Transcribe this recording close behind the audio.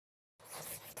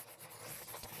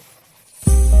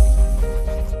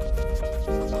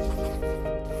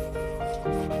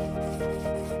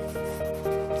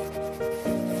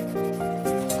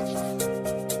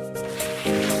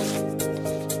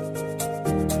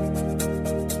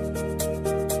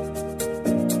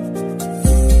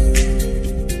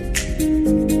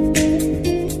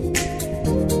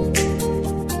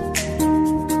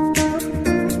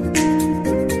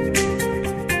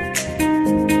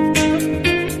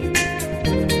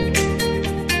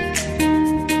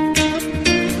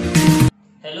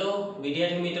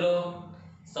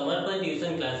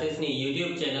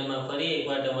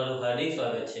હાર્દિક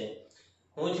સ્વાગત છે।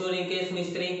 હું છું રિંકેશ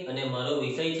મિસ્ત્રી અને મારો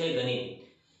વિષય છે ગણિત।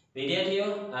 વિદ્યાર્થીઓ,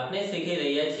 આપણે શીખી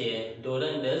રહ્યા છીએ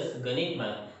ધોરણ 10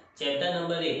 ગણિતમાં ચેપ્ટર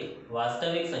નંબર 1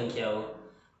 વાસ્તવિક સંખ્યાઓ।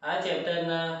 આ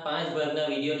ચેપ્ટરના 5 ભાગના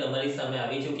વિડિયો તમારી સામે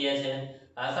આવી ચૂક્યા છે।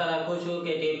 આશા રાખું છું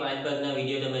કે તે 5 ભાગના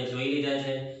વિડિયો તમે જોઈ લીધા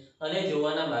છે અને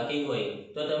જોવાના બાકી હોય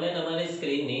તો તમે તમારી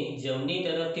સ્ક્રીનની જમણી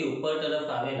તરફથી ઉપર તરફ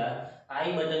આવેલા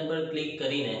આઈ બટન પર ક્લિક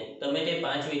કરીને તમે તે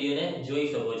 5 વિડિયોને જોઈ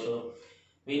શકો છો।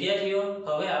 વિદ્યાર્થીઓ,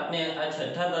 હવે આપણે આ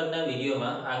છઠ્ઠા ભાગના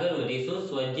વિડિયોમાં આગળ વધીશું।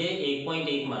 સ્વાધ્યાય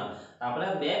 1.1 માં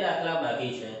આપણા બે દાખલા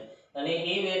બાકી છે અને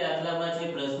એ બે દાખલામાં છે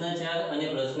પ્રશ્ન 4 અને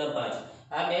પ્રશ્ન 5।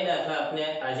 આ બે દાખલા આપણે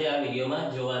આજે આ વિડિયોમાં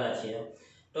જોવાના છીએ।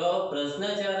 તો પ્રશ્ન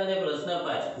 4 અને પ્રશ્ન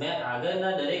 5 મેં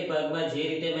આગળના દરેક ભાગમાં જે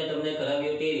રીતે મેં તમને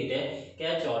કરાવ્યું તે રીતે કે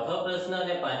આ ચોથો પ્રશ્ન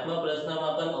અને પાંચમા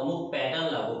પ્રશ્નમાં પણ અમુક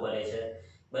પેટર્ન લાગુ પડે છે।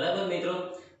 બરાબર મિત્રો,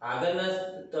 આગળના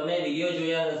તમે વિડિયો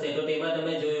જોયા હશે તો તેમાં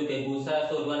તમે જોયું કે ગુસા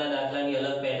શોધવાના દાખલાની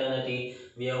અલગ પેટર્ન હતી,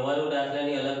 વ્યવહારુ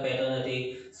દાખલાની અલગ પેટર્ન હતી,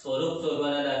 સ્વરૂપ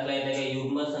શોધવાના દાખલા એટલે કે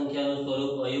યુગ્મ સંખ્યાનું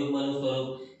સ્વરૂપ, અયુગ્મનું સ્વરૂપ,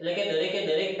 એટલે કે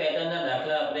દરેક પેટર્નના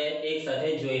દાખલા આપણે એક સાથે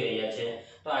જોઈ રહ્યા છે।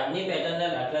 તો આજની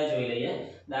પેટર્નના દાખલા જોઈ લઈએ।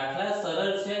 દાખલા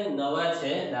સરળ છે, નવા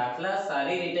છે। દાખલા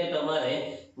સારી રીતે તમારે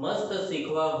મસ્ત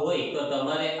શીખવા હોય તો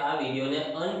તમારે આ વિડિયોને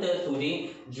અંત સુધી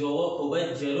જોવો ખૂબ જ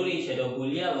જરૂરી છે। તો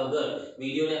ભૂલ્યા વગર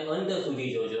વિડિયોને અંત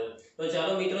સુધી જોજો। તો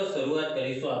ચાલો મિત્રો શરૂઆત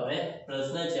કરીશું આપણે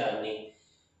પ્રશ્ન 4 ની।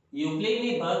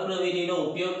 યુક્લિડની ભાગ પ્રવિધિનો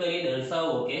ઉપયોગ કરી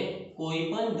દર્શાવો કે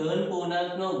કોઈપણ ધન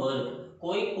પૂર્ણાંકનો વર્ગ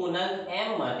કોઈ પૂર્ણાંક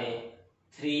m માટે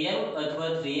 3m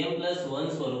અથવા 3m+1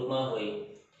 સ્વરૂપમાં હોય।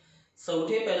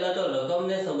 સૌથી પહેલા તો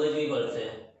રકમને સમજવી પડશે।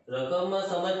 રકમમાં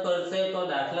સમજ પડશે તો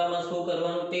દાખલામાં શું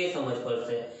કરવાનું તે સમજ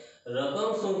પડશે।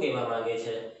 રકમ શું કહેવા માંગે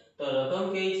છે? તો રકમ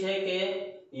કહે છે કે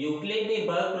યુક્લિડની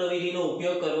ભાગ પ્રવિધિનો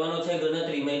ઉપયોગ કરવાનો છે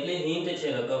ગણતરીમાં, એટલે હિન્ટ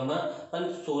છે રકમમાં, પણ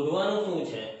શોધવાનું શું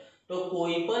છે? તો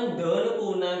કોઈપણ ધન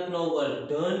પૂર્ણાંકનો વર્ગ।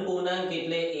 ધન પૂર્ણાંક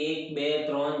એટલે 1 2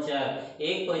 3 4,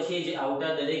 એક પછી જ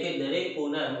આવતા દરેક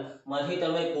પૂર્ણાંકમાંથી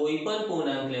તમે કોઈપણ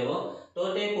પૂર્ણાંક લેવો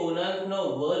તો તે પૂર્ણાંકનો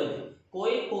વર્ગ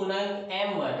કોઈ પૂર્ણાંક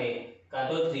m માટે કાં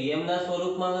તો 3m ના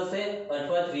સ્વરૂપમાં હશે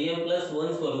અથવા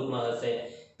 3m+1 સ્વરૂપમાં હશે।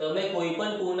 તમે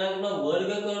કોઈપણ પૂર્ણાંકનો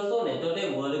વર્ગ કરશો ને તો તે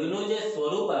વર્ગનું જે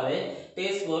સ્વરૂપ આવે તે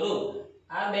સ્વરૂપ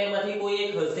આ બેમાંથી કોઈ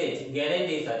એક હશે જ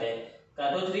ગેરંટી સાથે।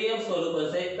 કાં તો 3m સ્વરૂપ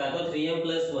હશે કાં તો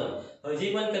 3m+1।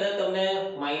 હજી પણ કદાચ તમને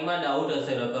માઇન્ડમાં ડાઉટ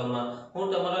હશે રકમમાં,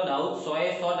 હું તમારો ડાઉટ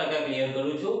 100% ક્લિયર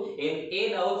કરું છું। એ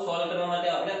ડાઉટ સોલ્વ કરવા માટે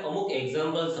આપણે અમુક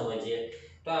એક્ઝામ્પલ સમજીએ।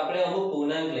 તો આપણે અમુક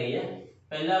પૂર્ણાંક લઈએ।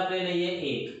 પહેલા આપણે લઈએ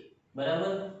 1,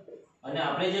 બરાબર? અને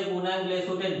આપણે જે પૂર્ણાંક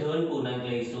લઈશું તે ધન પૂર્ણાંક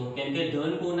લઈશું, કેમ કે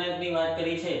ધન પૂર્ણાંકની વાત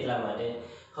કરી છે એટલા માટે।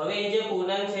 હવે એ જે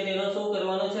પૂર્ણાંક છે તેનો શું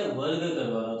કરવાનો છે? વર્ગ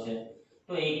કરવાનો છે।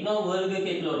 તો 1 નો વર્ગ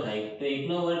કેટલો થાય? તો 1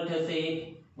 નો વર્ગ થશે 1,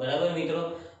 બરાબર મિત્રો?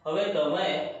 હવે તમે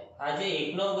આ જે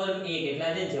 1 નો વર્ગ 1 એટલે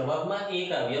આ જે જવાબમાં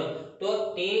 1 આવ્યો તો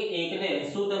તે 1 ને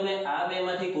શું તમે આ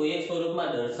બેમાંથી કોઈ એક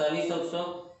સ્વરૂપમાં દર્શાવી શકશો?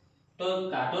 તો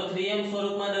કાં તો 3m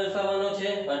સ્વરૂપમાં દર્શાવવાનો છે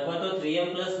અથવા તો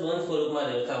 3m+1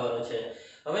 સ્વરૂપમાં દર્શાવવાનો છે।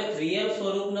 હવે 3m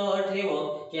સ્વરૂપનો અર્થ એવો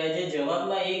કે આ જે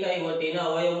જવાબમાં 1 આવ્યો તેના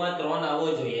અવયવમાં 3 આવવો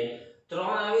જોઈએ।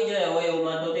 3 આવી જાય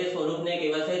અવયવમાં તો તે સ્વરૂપને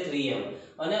કહેવાશે 3m।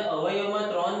 અને અવયવમાં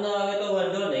 3 ન આવે તો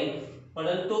વાંધો નહીં,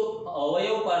 પરંતુ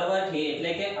અવયવ પાડવાથી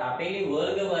એટલે કે આપેલી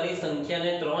વર્ગવાળી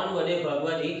સંખ્યાને 3 વડે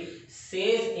ભાગવાથી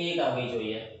શેષ 1 આવવી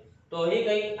જોઈએ। તો અહીં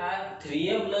કંઈક આ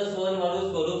 3m+1 વાળું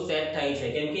સ્વરૂપ સેટ થાય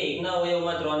છે, કેમ કે 1 ના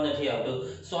અવયવમાં 3 નથી આવતું।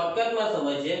 શોર્ટકટમાં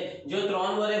સમજીએ, જો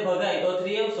 3 વડે ભગાય તો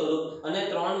 3m સ્વરૂપ અને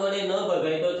 3 વડે ન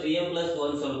ભગાય તો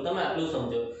 3m+1 સ્વરૂપ। તમે આટલું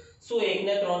સમજો। શું 1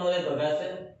 ને 3 વડે ભગાશે?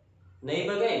 નહીં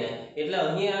ભગાય ને, એટલે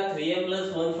અહીં આ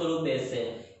 3m+1 સ્વરૂપ બેસશે।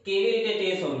 કેવી રીતે તે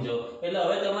સમજો। એટલે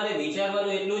હવે તમારે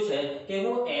વિચારવાનું એટલું છે કે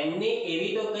હું m ની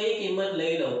એવી તો કઈ કિંમત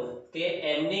લઈ લઉં કે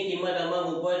m ની કિંમત આમાં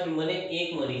મૂકવાથી મને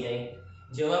 1 મળી જાય।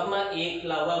 જવાબમાં 1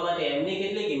 લાવવા માટે m ની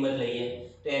કેટલી કિંમત લઈએ?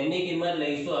 તો m ની કિંમત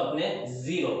લઈશું આપણે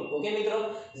 0। ઓકે મિત્રો,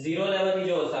 0 લેવાથી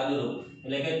જો સાદું રૂપ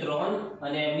એટલે કે 3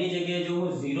 અને m ની જગ્યાએ જો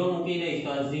હું 0 મૂકી દઈશ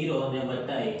તો આ 0 અને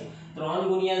વત્તા 1, 3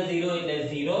 ગુણ્યા 0 એટલે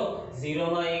 0,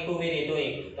 0 માં 1 ઉમેરીએ તો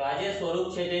 1। તો આ જે સ્વરૂપ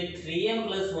છે તે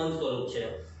 3m+1 સ્વરૂપ છે।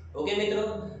 ઓકે મિત્રો,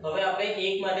 હવે આપણે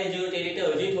 1 માટે જોયું તે રીતે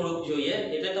હજી થોડુંક જોઈએ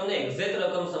એટલે તમને એક્ઝેક્ટ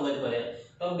રકમ સમજ પડે।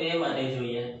 તો 2 માટે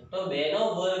જોઈએ તો 2 નો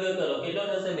વર્ગ કરો, કેટલો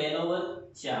થશે? 2 નો વર્ગ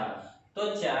 4। તો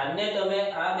 4 ને તમે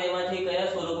આ બેમાંથી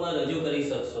કયા સ્વરૂપમાં રજૂ કરી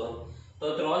શકશો?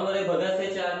 તો 3 વડે ભગાશે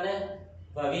 4 ને?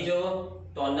 ભાગી જુઓ,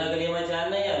 3 ના ઘડિયામાં 4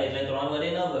 નહીં આવે એટલે 3 વડે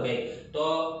ન ભગાય। તો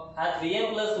આ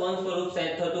 3m+1 સ્વરૂપ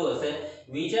સેટ થતું હશે।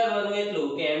 વિચારવાનું એટલું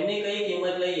કે m ની કઈ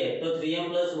કિંમત લઈએ તો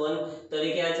 3m+1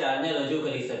 તરીકે આ 4 ને રજૂ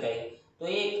કરી શકાય। તો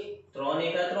 1 3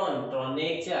 1 3, 3 ને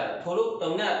 1 4। થોડુંક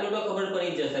તમને આટલું તો ખબર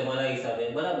પડી જશે મારા હિસાબે,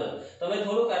 બરાબર? તમે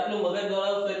થોડુંક આટલું મગજ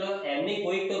દોડાવશો એટલે m ની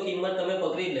કોઈક તો કિંમત તમે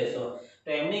પકડી લેશો।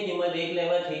 તો m ની કિંમત 1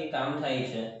 લેવાથી કામ થાય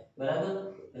છે, બરાબર?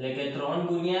 એટલે કે 3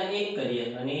 ગુણ્યા 1 કરીએ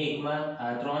અને 1 માં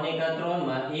આ 3 એકા 3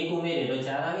 માં 1 ઉમેરીએ તો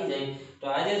 4 આવી જાય. તો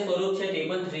આ જે સ્વરૂપ છે તે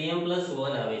પણ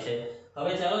 3m+1 આવે છે.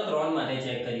 હવે ચાલો 3 માટે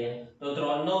ચેક કરીએ. તો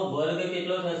 3 નો વર્ગ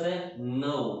કેટલો થશે?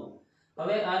 9.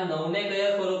 હવે આ 9 ને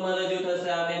કયા સ્વરૂપમાં રજૂ થશે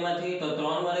આ બેમાંથી? તો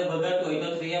 3 વડે ભગાતું હોય તો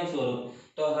 3m સ્વરૂપ.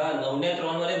 તો હા, 9 ને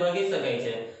 3 વડે ભાગી શકાય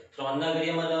છે. 3 ના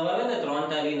ઘડિયામાં 9 આવે ને, 3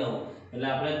 તાલી 9. એટલે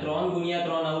આપણે 3 ગુણ્યા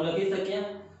 3 આવું લખી શકીએ.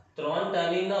 3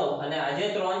 તાલી 9 અને આ જે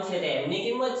 3 છે તે m ની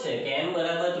કિંમત છે કે m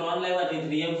બરાબર 3 લેવાથી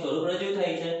 3m સ્વરૂપ રજૂ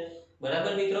થાય છે.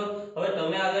 બરાબર મિત્રો? હવે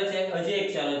તમે આગળ ચેક હજી એક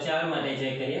ચાલો 4 માટે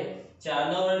ચેક કરીએ.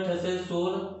 4 નો વર્ગ થશે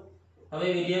 16. હવે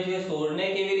વિદ્યાર્થીઓ 16 ને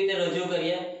કેવી રીતે રજૂ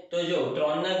કરીએ? તો જો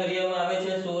 3 ના ઘડિયામાં આવે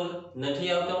છે 16,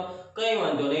 નથી આવતો, કઈ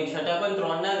વાંધો નહીં, છતાં પણ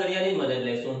 3 ના ઘડિયાની મદદ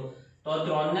લેશું. તો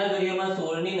 3 ના ઘડિયામાં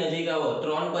 16 ની નજીક આવો.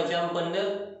 3 5 15,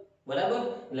 બરાબર?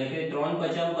 એટલે કે 3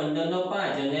 5 15 નો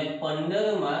 5 અને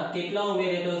 15 માં કેટલા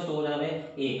ઉમેરીએ તો 16 આવે?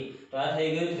 1. તો આ થઈ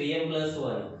ગયું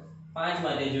 3m+1. 5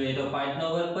 માટે જોઈએ તો 5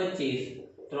 નો વર્ગ 25.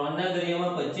 3 ના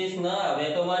ઘડિયામાં 25 ન આવે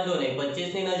તો વાંધો નહીં,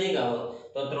 25 ની નજીક આવો.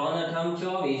 તો 3 8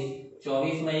 24,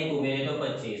 24 માં 1 ઉમેરીએ તો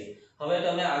 25. હવે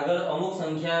તમે આગળ અમુક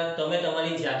સંખ્યા તમે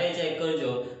તમારી જાતે ચેક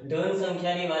કરજો. ધન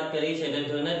સંખ્યાની વાત કરી છે એટલે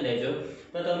ધન જ લેજો.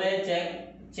 તો તમે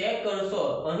ચેક કરશો,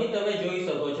 અહીં તમે જોઈ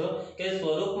શકો છો કે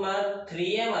સ્વરૂપમાં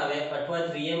 3m આવે અથવા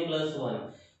 3m+1.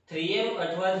 3m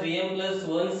અથવા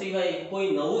 3m+1 સિવાય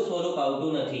કોઈ નવું સ્વરૂપ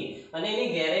આવતું નથી અને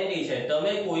એની ગેરંટી છે.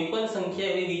 તમે કોઈ પણ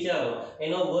સંખ્યા એવી વિચારો,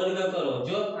 એનો વર્ગ કરો,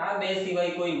 જો આ બે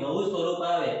સિવાય કોઈ નવું સ્વરૂપ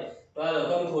આવે તો આ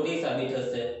રકમ ખોટી સાબિત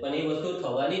થશે, પણ એ વસ્તુ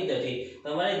થવાની જ નથી.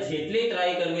 તમારે જેટલી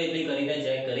ટ્રાય કરવી એટલી કરીને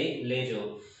ચેક કરી લેજો.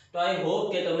 તો આઈ હોપ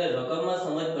કે તમને રકમમાં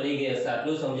સમજ પડી ગઈ હશે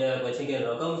આટલું સમજાવ્યા પછી કે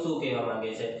રકમ શું કહેવા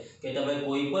માંગે છે. કે તમે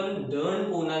કોઈ પણ ધન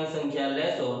પૂર્ણાંક સંખ્યા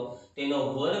લેશો, તેનો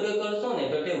વર્ગ કરશો ને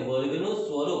તો તે વર્ગનું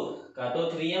સ્વરૂપ કાં તો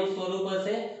 3m સ્વરૂપ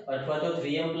હશે અથવા તો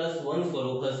 3m+1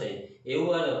 સ્વરૂપ હશે,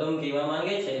 એવું આ રકમ કહેવા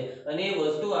માંગે છે. અને એ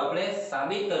વસ્તુ આપણે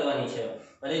સાબિત કરવાની છે.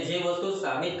 અને જે વસ્તુ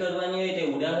સાબિત કરવાની હોય તે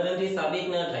ઉદાહરણથી સાબિત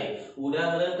ન થાય.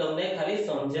 ઉદાહરણ તમને ખાલી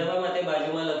સમજાવવા માટે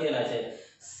બાજુમાં લખેલા છે.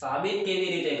 સાબિત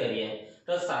કેવી રીતે કરીએ?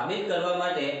 તો સાબિત કરવા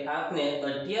માટે આપણે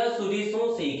અત્યાર સુધી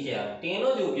શું શીખ્યા તેનો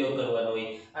જ ઉપયોગ કરવાનો હોય.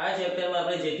 આ ચેપ્ટરમાં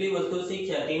આપણે જેટલી વસ્તુ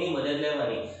શીખ્યા તેની મદદ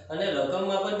લેવાની. અને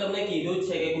રકમમાં પણ તમને કીધું જ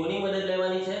છે કે કોની મદદ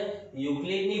લેવાની છે?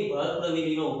 યુક્લિડની ભાગ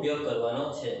પ્રવિધિનો ઉપયોગ કરવાનો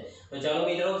છે. તો ચાલો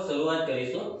મિત્રો શરૂઆત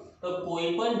કરીશું. તો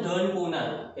કોઈ પણ ધન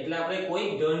પૂર્ણાંક એટલે આપણે કોઈ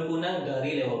ધન પૂર્ણાંક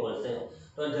ધારી લેવો પડશે.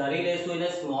 તો ધારી લેશું એને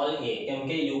સ્મોલ a, કેમ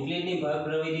કે યુક્લિડની ભાગ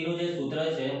પ્રવિધિનું જે સૂત્ર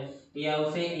છે એ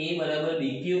આવશે a બરાબર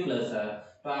bq + r.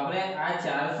 તો આપણે આ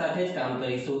 4 સાથે જ કામ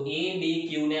કરીશું, a b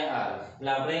q ને r.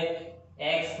 એટલે આપણે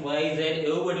x y z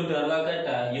એવું બધું ધારવા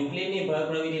કરતા યુક્લિડની ભાગ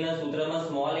પ્રવિધિના સૂત્રમાં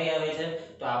સ્મોલ a આવે છે.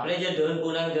 તો આપણે જે ધન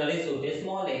પૂર્ણાંક ધારીશું તે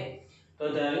સ્મોલ a. તો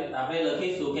આપણે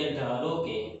લખીશું કે ધારો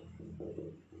કે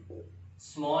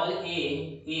સ્મોલ a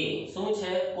એ શું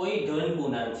છે? કોઈ ધન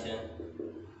પૂર્ણાંક છે.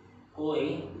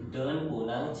 કોઈ ધન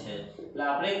પૂર્ણાંક છે. એટલે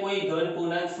આપણે કોઈ ધન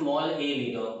પૂર્ણાંક સ્મોલ a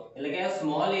લીધો. એટલે કે આ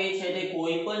સ્મોલ a છે તે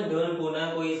કોઈ પણ ધન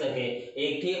પૂર્ણાંક હોઈ શકે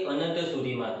 1 થી અનંત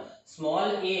સુધીમાં. સ્મોલ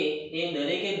a એ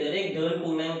દરેકે દરેક ધન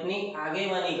પૂર્ણાંકની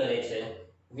આગેવાની કરે છે,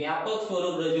 વ્યાપક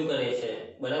સ્વરૂપ રજૂ કરે છે.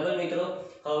 બરાબર મિત્રો?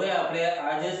 હવે આપણે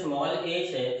આ જે સ્મોલ a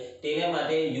છે તેને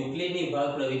માટે યુક્લિડની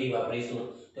ભાગ પ્રવિધિ વાપરીશું.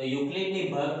 તો યુક્લિડની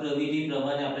ભાગ પ્રવિધિ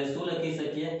પ્રમાણે આપણે શું લખી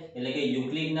શકીએ? એટલે કે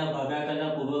યુક્લિડના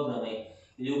ભાગાકારના પૂર્વ પ્રમેય,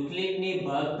 યુક્લિડની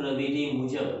ભાગ પ્રવિધિ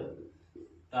મુજબ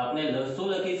તો આપણે શું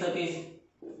લખી શકીશ?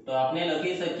 તો આપણે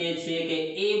લખી શકીએ છીએ કે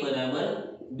a બરાબર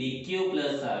bq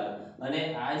 + r. અને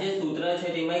આ જે સૂત્ર છે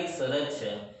તેમાં એક શરત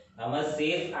છે. આમાં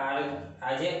શેષ r,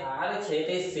 આ જે r છે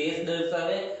તે શેષ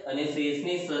દર્શાવે અને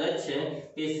શેષની શરત છે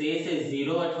કે શેષ એ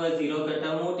 0 અથવા 0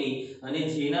 કરતા મોટી અને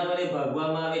જેના વડે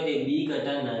ભાગવામાં આવે તે b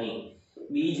કરતા નાની,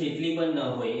 b જેટલી પણ ન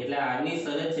હોય. એટલે r ની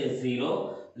શરત છે 0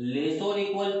 < r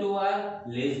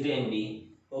 < b.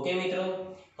 ઓકે મિત્રો?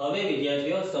 હવે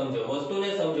વિદ્યાર્થીઓ સમજો, વસ્તુને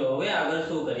સમજો. હવે આગળ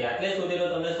શું કરીએ? આટલે સુધી તો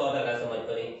તમને 100% સમજ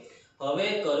પડી. હવે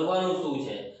કરવાનું શું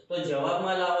છે? તો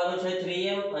જવાબમાં લાવવાનું છે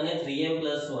 3m અને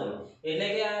 3m+1. એટલે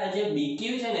કે આ જે bq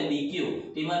છે ને, bq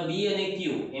તેમાં b અને q,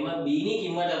 એમાં b ની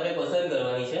કિંમત આપણે પસંદ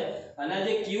કરવાની છે. અને આ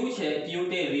જે q છે, q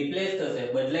તે રિપ્લેસ થશે,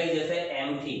 બદલાઈ જશે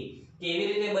m થી. કેવી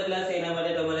રીતે બદલાશે એના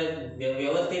માટે તમારે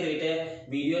વ્યવસ્થિત રીતે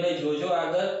વિડિયોને જોજો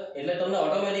આગળ, એટલે તમને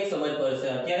ઓટોમેટિક સમજ પડશે.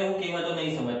 અત્યારે હું કહેવા તો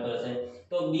નહીં સમજ પડશે.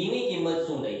 તો b ની કિંમત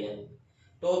શું લઈએ?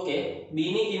 તો કે b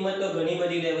ની કિંમત તો ઘણી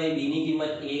બધી લેવાય. b ની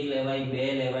કિંમત 1 લેવાય, 2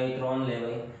 લેવાય, 3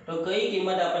 લેવાય. તો કઈ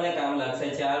કિંમત આપણને કામ લાગશે?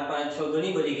 4 5 6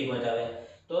 ઘણી બધી કિંમત આવે.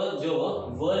 તો જો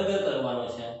વર્ગ કરવાનો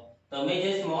છે, તમે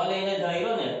જે સ્મોલ a ને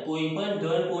ધાર્યો ને, કોઈ પણ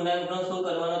ધન પૂર્ણાંકનો શું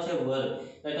કરવાનો છે? વર્ગ.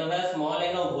 તો તમે આ સ્મોલ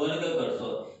a નો વર્ગ કરશો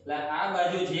એટલે આ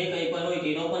બાજુ જે કંઈ પણ હોય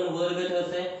તેનો પણ વર્ગ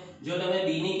થશે. જો તમે b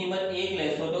ની કિંમત 1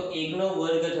 લેશો તો 1 નો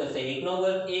વર્ગ થશે. 1 નો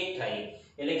વર્ગ 1 થાય.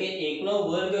 એટલે કે 1 નો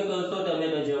વર્ગ કરશો તમે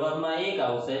તો જવાબમાં 1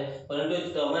 આવશે. આવશે, પરંતુ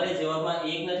તમારે જવાબમાં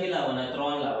 1 નથી લાવવાના,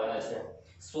 3 લાવવાના છે.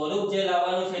 સ્વરૂપ જે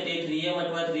લાવવાનું છે તે 3m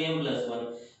અથવા 3m + 1.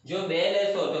 જો 2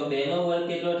 લેશો તો 2 નો વર્ગ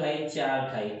કેટલો થાય? 4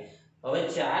 થાય. હવે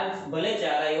 4 ભલે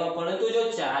 4 આવ્યા, પરંતુ જો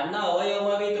 4 ના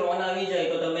અવયવમાં બી 3 આવી જાય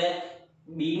તો તમે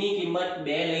b ની કિંમત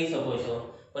 2 લઈ શકો છો,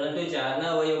 પરંતુ 4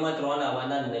 ના અવયવમાં 3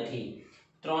 આવવાના નથી.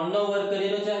 3 નો વર્ગ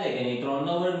કરીએ તો ચાલે કે નહીં? 3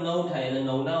 નો વર્ગ 9 થાય અને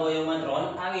 9 ના અવયવમાં 3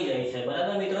 આવી જાય છે,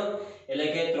 બરાબર મિત્રો? એટલે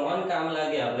કે 3 કામ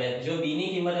લાગે આપણે. જો b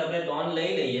ની કિંમત આપણે 3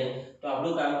 લઈ લઈએ તો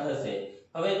આપણું કામ થશે.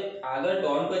 હવે આગળ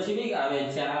 3 પછી બી આવે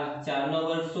 4, 4 નો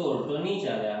વર્ગ 16 તો નહીં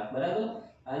ચાલે આ, બરાબર?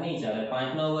 આ નહીં ચાલે.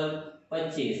 5 નો વર્ગ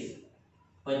 25,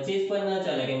 25 પણ ન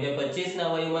ચાલે કેમ કે 25 ના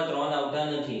અવયવમાં 3 આવતા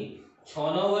નથી. 6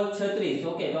 નો વર્ગ 36,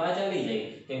 ઓકે, તો આ ચાલી જાય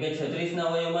કેમ કે 36 ના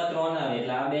અવયવમાં 3 આવે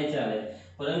એટલે આ 2 ચાલે.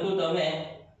 પરંતુ તમે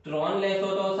 3 લેશો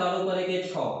તો સારું પડે કે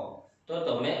 6? તો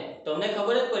તમને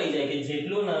ખબર જ પડી જાય કે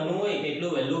જેટલું નાનું હોય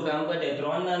તેટલું વહેલું કામ પતે.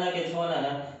 3 નાના કે 6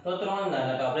 નાના? તો 3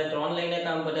 નાના, તો આપણે 3 લઈને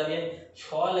કામ પતાવીએ.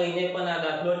 6 લઈને પણ આ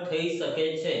દાખલો થઈ શકે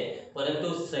છે, પરંતુ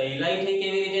સહેલાઈથી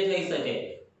કેવી રીતે થઈ શકે?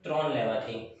 3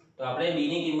 લેવાથી. તો આપણે b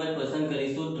ની કિંમત પસંદ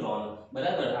કરીશું 3,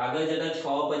 બરાબર? આગળ જતા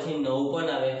 6 પછી 9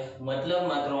 પણ આવે,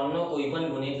 મતલબમાં 3 નો કોઈ પણ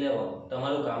ગુણિત લેવો,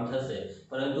 તમારું કામ થશે.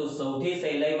 પરંતુ સૌથી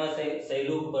સહેલાઈમાં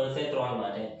સહેલું પડશે 3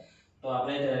 માટે. તો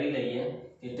આપણે ધારી લઈએ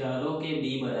કે ધારો કે b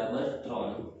બરાબર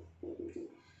 3.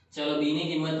 ચલો b ની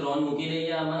કિંમત 3 મૂકી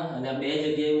દઈએ આમાં, અને આ બે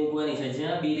જગ્યાએ મૂકવાની છે.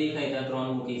 જ્યાં b દેખાય ત્યાં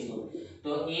 3 મૂકીશું.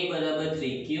 તો a બરાબર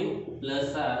 3q +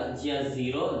 r, જ્યાં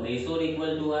 0 ≤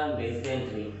 r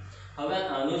 <3. હવે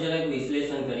આનું જરાક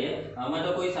વિશ્લેષણ કરીએ. આમાં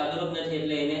તો કોઈ સાદુરૂપ નથી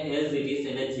એટલે એને as it is,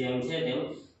 એટલે જેમ છે તેમ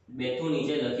બેઠું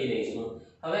નીચે લખી દઈશું.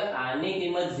 હવે r ની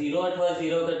કિંમત 0 અથવા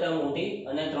 0 કરતા મોટી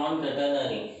અને 3 કરતા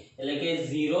નાની, એટલે કે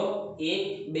 0, 1,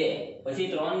 2 પછી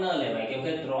 3 ન લેવાય કેમ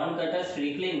કે 3 કરતા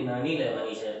સ્ટ્રિક્ટલી નાની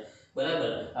લેવાની છે,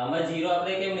 બરાબર? આમાં 0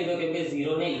 આપણે કેમ લીધો? કેમ કે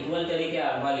 0 ને ઇક્વલ તરીકે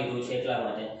r માં લીધું છે એટલા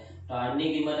માટે. તો r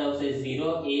ની કિંમત આવશે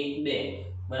 0, 1, 2,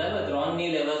 બરાબર? 3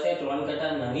 ની લેવાશે, 3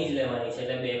 કરતા નાની જ લેવાની છે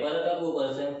એટલે 2 પર અટકવું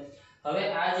પડશે. હવે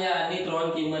આ જે r ની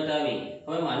 3 કિંમત આવી,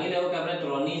 હવે માની લેવો કે આપણે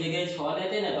 3 ની જગ્યાએ 6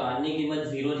 લેતે ને તો r ની કિંમત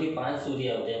 0 થી 5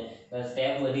 સુધી આવતે,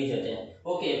 સ્ટેપ વધી જતે.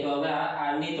 ઓકે, તો હવે આ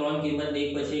r ની 3 કિંમત એક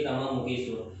પછી એક આમાં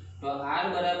મૂકીશું. તો r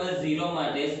બરાબર 0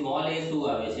 માટે સ્મોલ a શું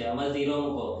આવે છે? આમાં 0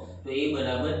 મૂકો તો a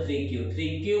બરાબર 3q,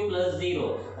 3q + 0,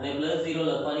 અને +0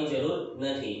 લખવાની જરૂર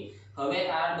નથી. હવે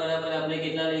r બરાબર આપણે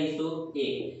કેટલા લઈશું?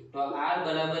 1. તો r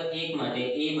બરાબર 1 માટે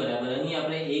a બરાબર અહીં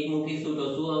આપણે 1 મૂકીશું તો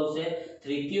શું આવશે?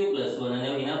 3q + 1, અને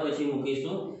એના પછી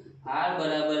મૂકીશું r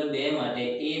બરાબર 2 માટે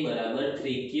a બરાબર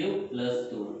 3q +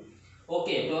 2.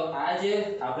 ઓકે, તો આ જે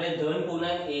આપણે ધન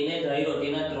પૂર્ણાંક a ને ધાર્યો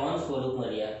તેના 3 સ્વરૂપ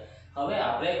મળ્યા. હવે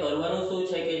આપણે કરવાનું શું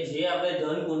છે કે જે આપણે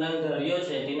ધન પૂર્ણાંક ધાર્યો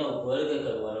છે તેનો વર્ગ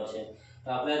કરવાનો છે. તો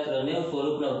આપણે આ ત્રણેય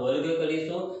સ્વરૂપનો વર્ગ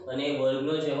કરીશું અને એ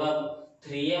વર્ગનો જવાબ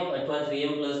 3m અથવા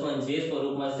 3m + 1 જે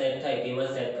સ્વરૂપમાં સેટ થાય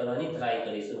તેમાં સેટ કરવાની ટ્રાય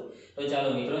કરીશું. તો ચાલો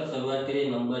મિત્રો શરૂઆત કરીએ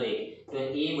નંબર 1. તો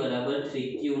a બરાબર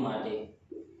 3q માટે.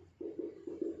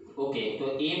 ઓકે, તો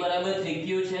a બરાબર 3q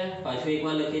છે, પાછું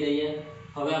એકવાર લખી દઈએ.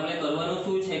 હવે આપણે કરવાનું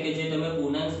શું છે કે જે તમે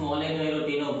પૂર્ણાંક સ્મોલ a ધાર્યો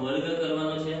તેનો વર્ગ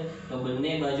કરવાનો છે. તો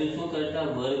બંને બાજુ શું કરતા?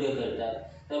 વર્ગ કરતા.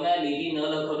 તમે આ લીટી ન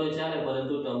લખો તો ચાલે,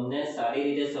 પરંતુ તમને સારી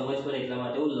રીતે સમજ પડે એટલા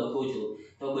માટે હું લખું છું.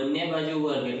 તો બંને બાજુ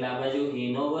વર્ગ એટલે આ બાજુ a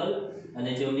નો વર્ગ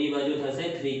અને જમણી બાજુ થશે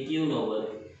 3q નો વર્ગ.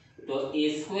 તો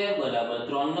a² બરાબર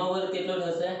 3 નો વર્ગ કેટલો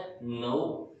થશે? 9,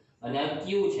 અને આ q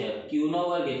છે, q નો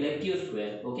વર્ગ એટલે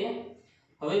q². ઓકે,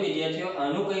 હવે વિદ્યાર્થીઓ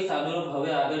આનું કઈ સાદુરૂપ હવે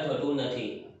આગળ થતું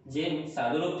નથી. જે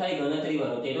સાદુરૂપ થાય ગણતરી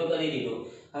વાળું તે તો કરી દીધું.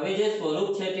 હવે જે સ્વરૂપ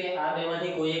છે તે આ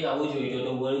બેમાંથી કોઈ એક આવવું જોઈએ.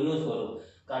 તો વર્ગનું સ્વરૂપ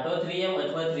કાં તો 3m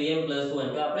અથવા 3m +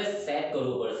 1. તો આપણે સેટ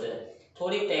કરવું પડશે,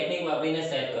 થોડીક ટેકનિક વાપરીને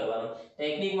સેટ કરવાનું.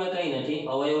 ટેકનિકમાં કંઈ નથી,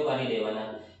 અવયવ પાડી દેવાના.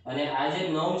 અને આ જે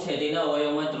 9 છે તેના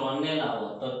અવયવમાં 3 ને લાવો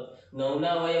તો 9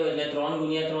 ના અવયવ એટલે 3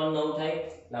 × 3 9 થાય.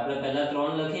 આપણે પહેલા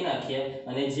 3 લખી નાખીએ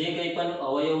અને જે કંઈ પણ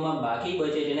અવયવમાં બાકી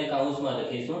બચે તેને કૌંસમાં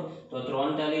લખીશું. તો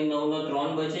 3 ટાળી 9 નો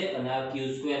 3 બચે અને આ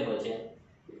q² બચે.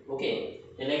 ઓકે,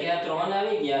 એટલે કે આ 3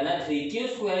 આવી ગયા અને 3q²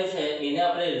 છે એને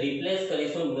આપણે રિપ્લેસ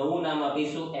કરીશું, નવું નામ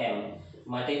આપીશું m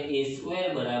માટે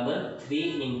a² બરાબર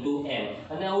 3 × m.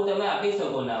 અને આવું તમે આપી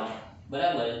શકો નામ,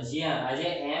 બરાબર? જ્યાં આ જે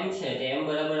m છે તે m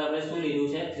બરાબર આપણે શું લીધું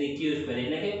છે? 3q²,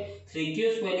 એટલે કે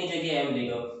 3q² ની જગ્યાએ m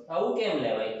લીધો. આવું કેમ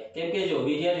લેવાય? કેમ કે જો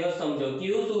વિદ્યાર્થીઓ સમજો, q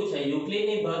શું છે?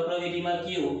 યુક્લિડની ભાગ પ્રવિધિમાં q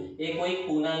એ કોઈ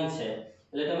પૂર્ણાંક છે.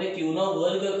 એટલે તમે q નો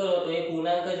વર્ગ કરો તો એ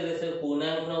પૂર્ણાંક જ રહેશે.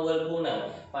 પૂર્ણાંકનો વર્ગ પૂર્ણાંક,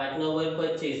 5 નો વર્ગ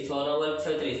 25, 6 નો વર્ગ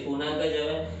 36, પૂર્ણાંક જ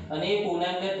આવે. અને એ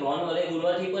પૂર્ણાંકને 3 વડે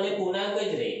ગુણવાથી પણ એ પૂર્ણાંક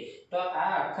જ રહે. તો આ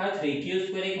આખા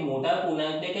 3q² એક મોટા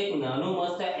પૂર્ણાંકને કંઈક નાનું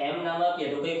મસ્ત m નામ આપીએ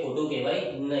તો કંઈ ખોટું કહેવાય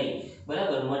નહીં,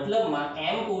 બરાબર? મતલબમાં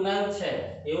m પૂર્ણાંક છે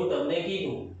એવું તમને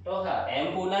કીધું તો હા, m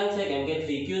પૂર્ણાંક છે કેમ કે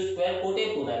 3q² પોતે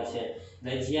પૂર્ણાંક છે.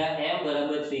 એટલે જ્યાં m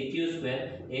બરાબર 3q²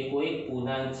 એ કોઈ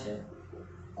પૂર્ણાંક છે.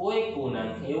 કોઈક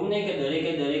પૂર્ણાંક, એવું નહીં કે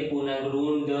દરેકે દરેક પૂર્ણાંક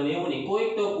ઋણ ધન એવું નહીં,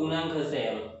 કોઈક તો પૂર્ણાંક હશે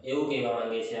એમ એવું કહેવા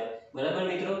માંગે છે બરાબર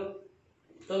મિત્રો।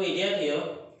 તો વિદ્યાર્થીઓ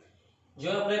જો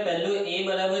આપણે પહેલું a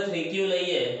બરાબર 3q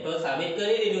લઈએ તો સાબિત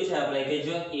કરી દીધું છે આપણે કે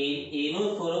જો a નું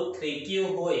સ્વરૂપ 3q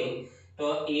હોય તો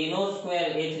a no square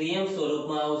A 3m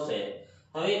સ્વરૂપમાં આવશે।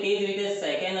 હવે તે જ રીતે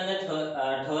સેકન્ડ અને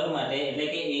થર્ડ માટે એટલે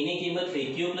કે a ની કિંમત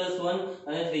 3q+1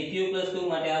 અને 3q+2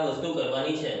 માટે આ વસ્તુ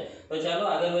કરવાની છે। તો ચાલો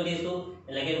આગળ વધીશું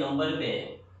એટલે કે નંબર 2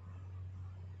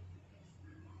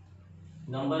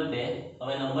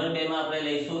 હવે નંબર 2 માં આપણે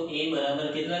લઈશું a બરાબર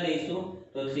કેટલા લઈશું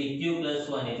તો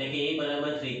 3q+1 એટલે કે a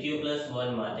બરાબર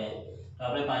 3q+1 માટે તો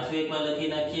આપણે પાછું એકવાર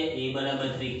લખી નાખીએ a બરાબર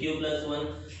 3q+1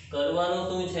 કરવાનું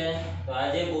શું છે તો આ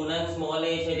જે પૂર્ણાંક સ્મોલ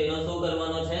a છે તેનો શું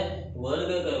કરવાનો છે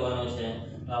વર્ગ કરવાનો છે।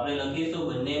 તો આપણે લખીશું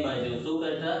બંને બાજુ શું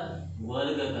કરતા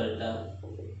વર્ગ કરતા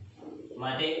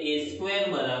માટે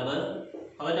a² બરાબર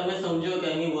હવે તમે સમજો કે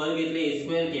અહીં વર્ગ એટલે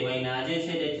a² કહેવાય ને આ જે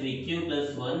છે તે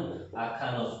 3q+1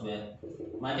 આખાનો સ્ક્વેર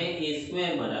માટે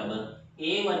a² બરાબર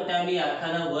a + b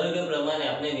આખાના વર્ગ પ્રમાણે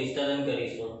આપણે વિસ્તરણ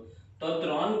કરીશું। તો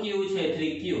 3q છે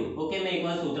 3q ઓકે મેં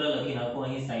એકવાર સૂત્ર લખી નાખું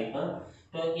અહીં સાઈડ પર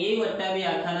તો a + b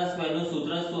આખાના સ્ક્વેરનું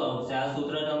સૂત્ર શું આવશે આ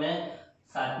સૂત્ર તમે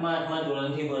 7મા 8મા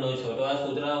ધોરણથી ભણો છો તો આ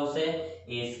સૂત્ર આવશે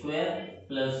a²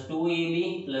 + 2ab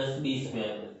 + b²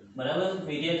 બરાબર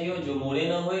વિદ્યાર્થીઓ જો મોડે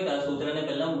ન હોય તો આ સૂત્રને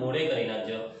પહેલા મોડે કરી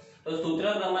નાખજો। તો સૂત્ર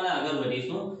પ્રમાણે આગળ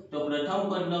વધીશું તો પ્રથમ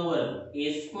પદનો વર્ગ a²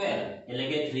 એટલે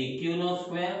કે 3q નો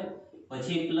સ્ક્વેર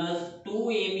પછી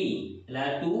 +2ab એટલે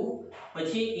આ 2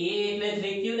 પછી a એટલે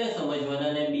 3q ને સમજવાના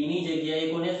અને b ની જગ્યાએ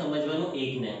કોને સમજવાનું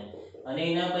 1 ને અને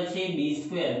એના પછી b²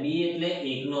 b એટલે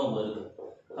 1 નો વર્ગ।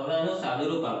 હવે આનું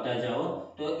સાદુરૂપ આપતા જાઓ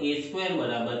તો a²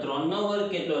 બરાબર 3 નો વર્ગ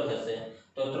કેટલો થશે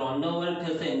તો 3 નો વર્ગ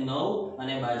થશે 9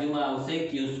 અને બાજુમાં આવશે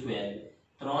q²।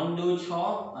 3 દુ 6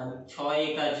 અને 6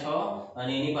 એકા 6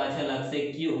 અને એની પાછળ લાગશે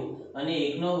q અને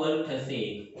 1 નો વર્ગ થશે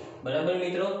 1 બરાબર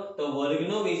મિત્રો। તો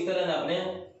વર્ગનું વિસ્તરણ આપણે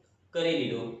કરી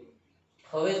દીધું।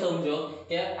 હવે સમજો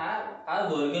કે આ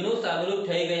વર્ગનું સાદુરૂપ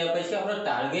થઈ ગયા પછી આપણો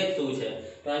ટાર્ગેટ શું છે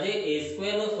તો આ જે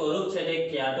a² નું સ્વરૂપ છે તે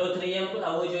ક્યાં તો 3m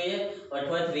આવવું જોઈએ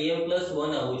અથવા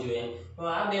 3m+1 આવવું જોઈએ। તો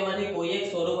આ બેમાંથી કોઈ એક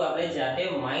સ્વરૂપ આપણે જાતે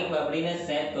માઇન્ડ વાપરીને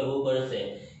સેટ કરવું પડશે।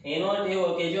 એનો અર્થ એવો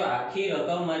કે જો આખી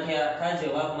રકમમાંથી આખા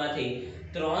જવાબમાંથી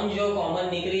 3 જો કોમન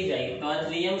નીકળી જાય તો આ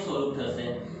 3m સ્વરૂપ થશે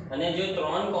અને જો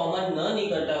 3 કોમન ન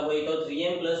નીકળતા હોય તો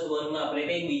 3m+1 માં આપણે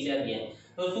કંઈક વિચારીએ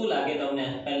તો શું લાગે તમને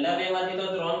પહેલા બેમાંથી તો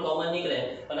 3 કોમન નીકળે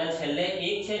પણ આ છેલ્લે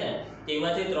એક છે ને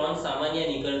તેમાંથી 3 સામાન્ય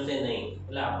નીકળશે નહીં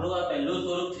એટલે આપણું આ પહેલું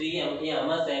સ્વરૂપ 3m એ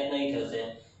આમાં સેટ નહીં થશે।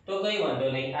 તો કઈ વાંધો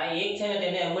નહીં આ એક છે ને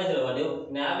તેને એમ જ રહેવા દો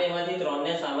ને આ બેમાંથી 3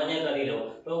 ને સામાન્ય કરી લો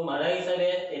તો મારા હિસાબે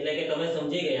એટલે કે તમે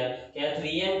સમજી ગયા કે આ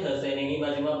 3m થશે અને એની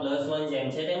બાજુમાં +1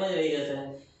 જેમ છે તેમ જ રહી જશે।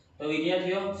 તો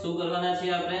વિદ્યાર્થીઓ શું કરવાના છે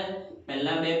આપણે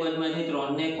પહેલા બે પદમાંથી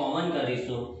 3 ને કોમન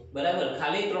કરીશું બરાબર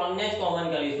ખાલી 3 ને જ કોમન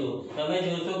કરીશું। તમે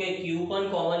જોશો કે q પણ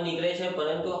કોમન નીકળે છે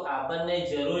પરંતુ આપણને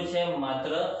જરૂર છે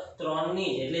માત્ર 3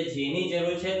 ની એટલે જેની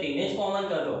જરૂર છે તેને જ કોમન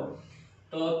કરો।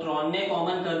 તો 3 ને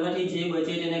કોમન કરવાથી જે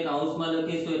બચે તેને કૌંસમાં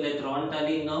લખીશું એટલે 3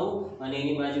 તાલી 9 અને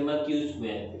એની બાજુમાં q²।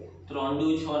 3 દુ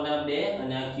 6 ના 2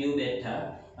 અને આ q બેઠા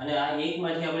અને આ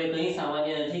એકમાંથી આપણે કંઈ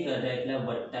સામાન્ય નથી કરતા એટલે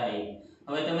 +1।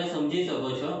 હવે તમે સમજી શકો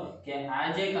છો કે આ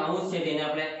જે કૌંસ છે તેને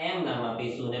આપણે m નામ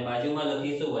આપીશું અને બાજુમાં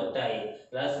લખીશું +1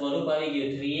 એટલે સ્વરૂપ આવી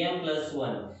ગયું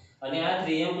 3m+1 અને આ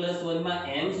 3m+1 માં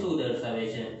m શું દર્શાવે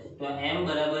છે તો m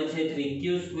બરાબર છે 3q²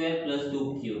 +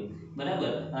 2q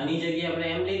બરાબર આની જગ્યાએ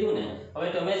આપણે m લીધું ને। હવે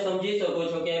તમે સમજી શકો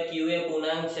છો કે q એ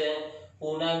પૂર્ણાંક છે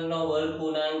પૂર્ણાંકનો વર્ગ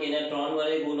પૂર્ણાંક એને 3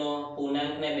 વડે ગુણો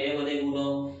પૂર્ણાંકને 2 વડે ગુણો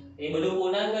એ બધું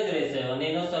પૂર્ણાંક જ રહેશે અને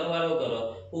એનો સરવાળો કરો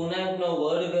પૂર્ણાંકનો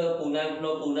વર્ગ પૂર્ણાંકનો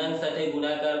પૂર્ણાંક સાથે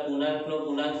ગુણાકાર પૂર્ણાંકનો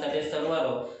પૂર્ણાંક સાથે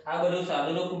સરવાળો આ બધું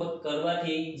સાદુરૂપ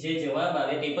કરવાથી જે જવાબ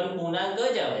આવે તે પણ પૂર્ણાંક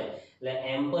જ આવે એટલે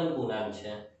m પણ પૂર્ણાંક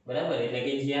છે બરાબર એટલે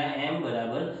કે જ્યાં m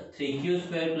બરાબર 3q²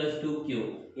 + 2q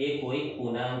એ કોઈ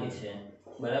પૂર્ણાંક છે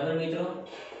બરાબર મિત્રો।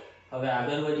 હવે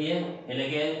આગળ વધીએ એટલે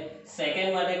કે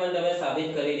સેકન્ડ માટે પણ તમે સાબિત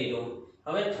કરી દીધું।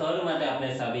 હવે થર્ડ માટે આપણે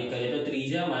સાબિત કરીએ તો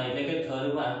ત્રીજામાં એટલે કે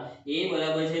થર્ડમાં a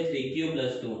બરાબર છે 3q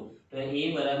 + 2 તો a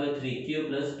બરાબર 3q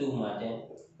 + 2 માટે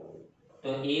તો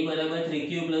a બરાબર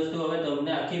 3q + 2 હવે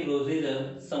તમને આખી પ્રોસિજર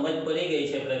સમજ પડી ગઈ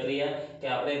છે પ્રક્રિયા કે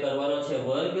આપણે કરવાનો છે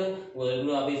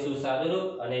વર્ગનું આપીશું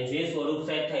સાદુરૂપ અને જે સ્વરૂપ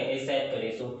સેટ થાય એ સેટ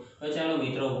કરીશું। તો ચાલો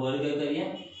મિત્રો વર્ગ કરીએ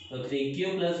તો 3q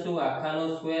 + 2 આખાનો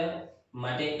સ્ક્વેર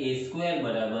માટે a²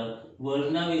 બરાબર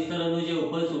વર્ગના વિસ્તરણનું જે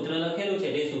ઉપર સૂત્ર લખેલું છે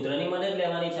તે સૂત્રની મદદ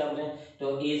લેવાની છે આપણે તો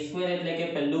a² એટલે કે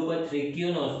પહેલું પદ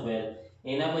 3q નો સ્ક્વેર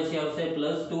એના પછી આવશે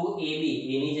 +2ab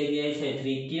એની જગ્યાએ છે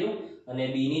 3q અને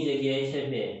b ની જગ્યાએ છે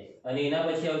 2 અને એના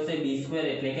પછી આવશે b²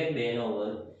 એટલે કે 2 નો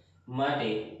વર્ગ માટે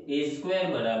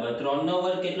a² બરાબર 3 નો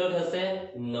વર્ગ કેટલો થશે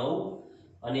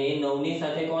 9 અને એ 9 ની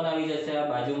સાથે કોણ આવી જશે? આ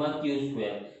બાજુમાં q².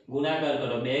 ગુણાકાર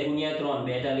કરો 2 ગુણ્યા 3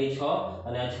 2 તાલી 6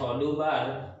 અને આ 6 દુ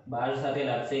 12 12 સાથે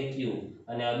લાગશે q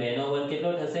અને આ 2 નો વર્ગ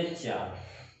કેટલો થશે? 4.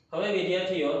 હવે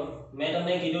વિદ્યાર્થીઓ મેં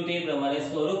તમને કીધું તે પ્રમાણે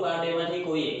સ્વરૂપ આ બેમાંથી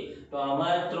કોઈ એક, તો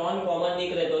આમાં 3 કોમન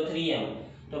નીકળે તો 3m,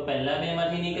 તો પહેલા બે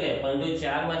માંથી નીકળે પરંતુ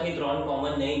 4 માંથી 3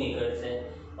 કોમન નહીં નીકળશે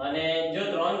અને જો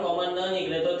 3 કોમન ન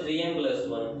નીકળે તો 3m +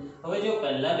 1. હવે જો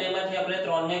પહેલા બે માંથી આપણે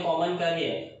 3 ને કોમન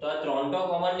કાઢીએ તો આ 3 તો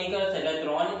કોમન નીકળશે એટલે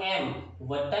 3m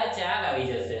 + 4 આવી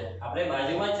જશે. આપણે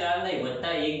બાજુમાં 4 નહીં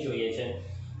 +1 જોઈએ છે.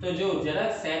 તો જો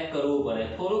જરાક સેટ કરવું પડે,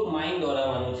 થોડુંક માઇન્ડ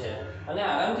દોરાવવાનું છે અને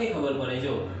આરામથી ખબર પડે.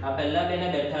 જો આ પહેલા બેને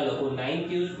બેઠા લખો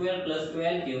 9q² +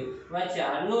 12q. માં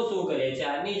 4 નું શું કરીએ?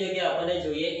 4 ની જગ્યાએ આપણને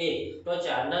જોઈએ 1, તો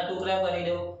 4 ના ટુકડા કરી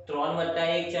દો. 3 +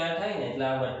 1 4 થાય ને, એટલે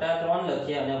આ +3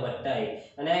 લખીએ અને +1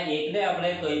 અને આ 1 ને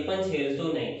આપણે કંઈ પણ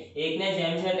છેડશું નહીં. 1 ને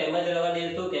જેમ છે તેમ જ રહેવા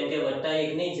દઈશું કેમ કે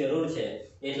 +1 ની જરૂર છે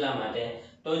એટલા માટે.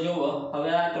 તો જુઓ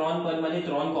હવે આ 3 પદમાંથી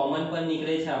 3 કોમન પણ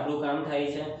નીકળે છે, આપણું કામ થાય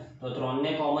છે. તો 3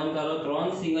 ને કોમન કરો,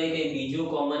 3 સિવાય કંઈ બીજું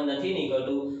કોમન નથી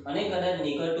નીકળતું અને કદાચ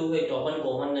નીકળતું હોય તો પણ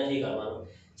કોમન નથી કરવાનું.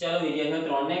 ચાલો વિદ્યાર્થીઓ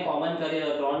 3 ને કોમન કરીએ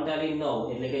તો 3 તાલી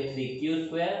 9 એટલે કે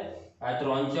 3q². આ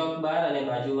 3 ચોક 12 અને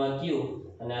બાજુમાં q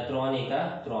અને આ 3 એકા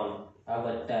 3 આ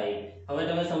 +1. હવે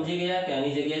તમે સમજી ગયા કે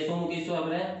આની જગ્યાએ શું મૂકીશું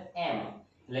આપણે? m.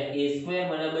 એટલે a²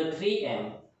 = 3m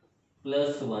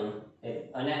 + 1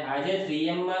 અને આ જે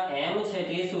 3m માં m છે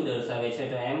તે શું દર્શાવે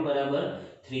છે? તો m =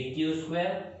 3q²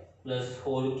 +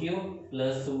 4q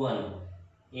 + 1.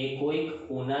 એ કોઈક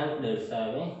પૂર્ણાંક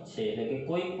દર્શાવે છે, એટલે કે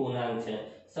કોઈક પૂર્ણાંક છે.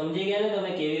 સમજી ગયા ને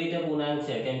તમે કેવી રીતે પૂર્ણાંક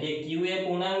છે? કેમ કે q એ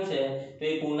પૂર્ણાંક છે તો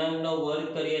એ પૂર્ણાંકનો વર્ગ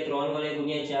કરીએ, 3 વડે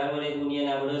ગુણ્યા 4 વડે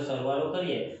ગુણ્યા આ બધો સરવાળો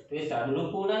કરીએ તો એ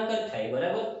સાદુરૂપ પૂર્ણાંક જ થાય.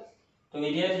 બરાબર? તો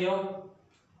વિદ્યાર્થીઓ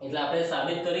એટલે આપણે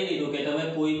સાબિત કરી દીધું કે તમે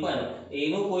કોઈ પણ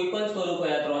એનું કોઈ પણ સ્વરૂપ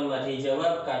હોય આ 3 માંથી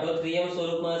જવાબ કાં તો 3m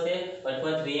સ્વરૂપમાં હશે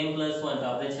અથવા 3m + 1. તો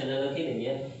આપણે છેલ્લે લખી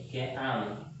દઈએ કે આમ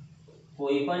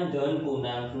કોઈ પણ ધન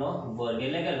પૂર્ણાંકનો વર્ગ,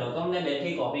 એટલે કે રકમને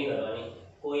બેથી કોપી કરવાની.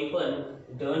 કોઈ પણ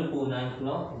ધન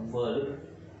પૂર્ણાંકનો વર્ગ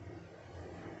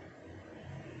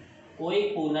કોઈ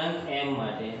પૂર્ણાંક m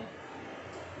માટે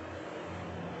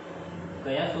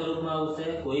કયા સ્વરૂપમાં આવશે?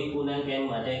 કોઈ પૂર્ણાંક m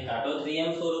માટે કાં તો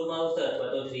 3m સ્વરૂપમાં આવશે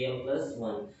અથવા તો 3m +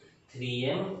 1.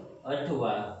 3m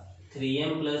અથવા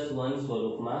 3m + 1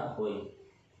 સ્વરૂપમાં હોય.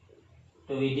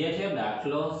 તો વિદ્યાર્થીઓ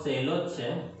દાખલો સહેલો જ છે.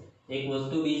 એક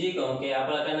વસ્તુ બીજી કહું કે આ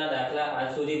પ્રકારના દાખલા આજ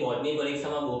સુધી બોર્ડની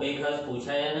પરીક્ષામાં બહુ કંઈ ખાસ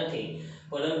પૂછાયા નથી,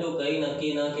 પરંતુ કંઈ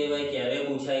નક્કી ન કહેવાય ક્યારે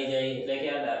પૂછાઈ જાય. એટલે કે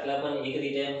આ દાખલા પણ એક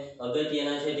રીતે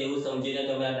અગત્યના છે તેવું સમજીને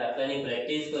તમે આ દાખલાની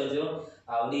પ્રેક્ટિસ કરજો.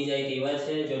 આવડી જાય તેવા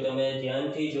છે. જો તમે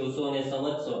ધ્યાનથી જોશો અને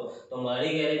સમજશો તો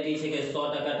મારી ગેરંટી છે કે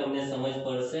 100% તમને સમજ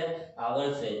પડશે,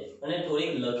 આવડશે. અને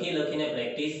થોડીક લખીને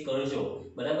પ્રેક્ટિસ કરજો.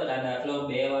 બરાબર? આ દાખલો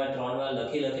 2 વાર 3 વાર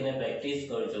લખીને પ્રેક્ટિસ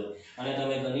કરજો અને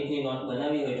તમે ગણિતની નોટ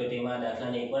બનાવી હોય તો તેમાં આ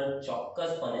દાખલાને એકવાર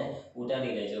ચોક્કસપણે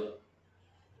ઉતારી લેજો.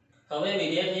 હવે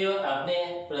વિદ્યાર્થીઓ આપણે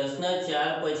પ્રશ્ન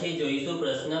 4 પછી જોઈશું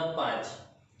પ્રશ્ન 5.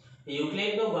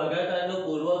 યુક્લિડનો ભાગાકારનો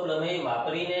પૂર્વ પ્રમેય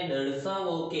વાપરીને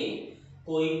દર્શાવો કે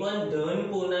કોઈ પણ ધન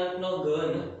પૂર્ણાંકનો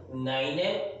ઘન 9m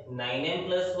 9m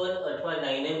 + 1 અથવા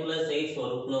 9m + 8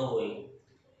 સ્વરૂપનો હોય.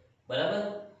 બરાબર?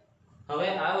 હવે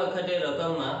આ વખતે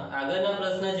રકમમાં આગળના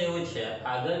પ્રશ્ન જેવું છે.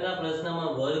 આગળના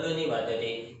પ્રશ્નમાં વર્ગની વાત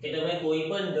હતી કે તમે કોઈ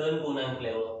પણ ધન પૂર્ણાંક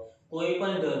લેવો, કોઈ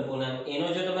પણ ધન પૂર્ણાંક, એનો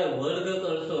જો તમે વર્ગ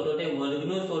કરશો તો તે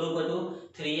વર્ગનું સ્વરૂપ હતું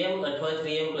 3m અથવા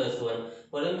 3m + 1.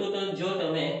 પરંતુ તો જો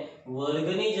તમે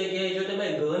વર્ગની જગ્યાએ જો તમે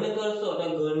ઘન કરશો તો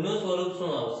ઘનનું સ્વરૂપ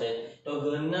શું આવશે? તો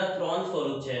ઘનના 3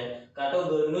 સ્વરૂપ છે. કાં તો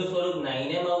ઘનનું સ્વરૂપ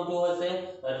 9m આવતું હશે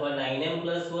અથવા 9m +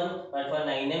 1 અથવા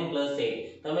 9m + 8.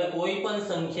 તમે કોઈ પણ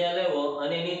સંખ્યા લેવો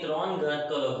અને એની 3 ઘાત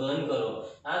કરો, ઘન કરો,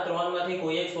 આ 3 માંથી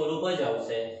કોઈ એક સ્વરૂપ જ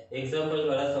આવશે. એક્ઝામ્પલ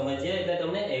દ્વારા સમજીએ એટલે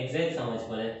તમને એક્ઝેક્ટ સમજ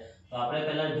પડે. તો આપણે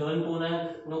પહેલા ધન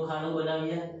પૂર્ણાંકનું ખાનું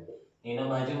બનાવીએ,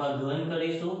 એના બાજુમાં ઘન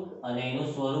કરીશું અને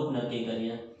એનું સ્વરૂપ નક્કી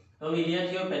કરીએ. તો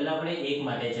વિદ્યાર્થીઓ પહેલા આપણે 1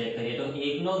 માટે ચેક કરીએ. તો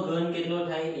 1 નો ઘન કેટલો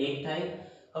થાય? 1 થાય.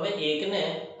 હવે 1 ને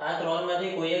આ 3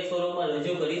 માંથી કોઈ એક સ્વરૂપમાં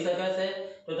રજૂ કરી શકાશે?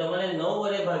 તો તમારે 9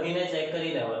 વડે ભાગીને ચેક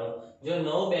કરી લેવાનું. જો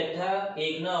 9 બેઠા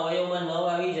 1 ના અવયવમાં 9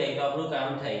 આવી જાય તો આપણું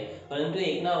કામ થાય, પરંતુ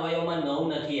 1 ના અવયવમાં 9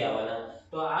 નથી આવવાના.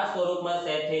 તો આ સ્વરૂપમાં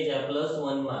સેટ થઈ જાય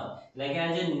 +1 માં. એટલે કે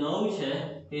આ જે 9 છે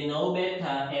તે 9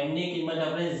 બેઠા m ની કિંમત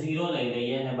આપણે 0 લઈ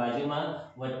લઈએ અને બાજુમાં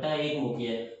 +1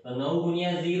 મૂકીએ. તો 9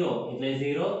 ગુણ્યા 0 એટલે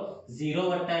 0, 0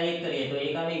 + 1 કરીએ તો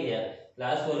 1 આવી ગયા.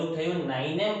 આ સ્વરૂપ થયું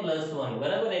 9m + 1.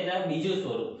 બરાબર? એટલે આ બીજું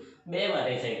સ્વરૂપ. 2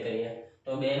 માટે ચેક કરીએ.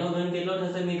 તો 2 નો ઘન કેટલો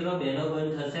થશે મિત્રો? 2 નો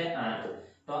ઘન થશે 8.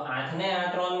 તો 8 ને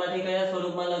આ 3 માંથી કયા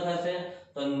સ્વરૂપમાં લખાશે?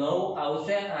 તો 9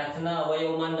 આવશે 8 ના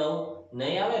અવયવમાં 9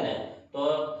 નહીં આવે ને? તો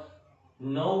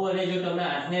 9 વડે જો તમે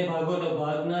 8 ને ભાગો તો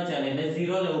ભાગ ન ચાલે એટલે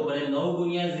 0 લેવું પડે. 9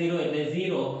 ગુણ્યા 0 એટલે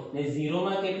 0 ને 0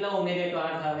 માં કેટલા ઉમેરે તો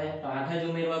 8 આવે તો 8 જ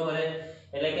ઉમેરવા પડે.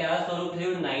 એટલે કે આ સ્વરૂપ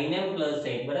થયું 9m +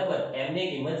 8 બરાબર. m ની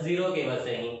કિંમત 0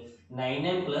 કહેવાશે અહીં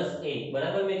 9m + 8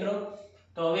 બરાબર મિત્રો.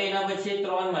 તો હવે એના પછી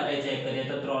 3 માટે ચેક કરીએ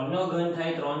તો 3 નો ઘન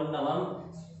થાય 3 નવમ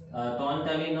 3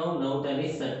 તાલી 9 9 તાલી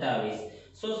 27.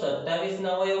 શું 27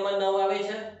 ના અવયવમાં 9 આવે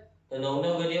છે? તો 9 નો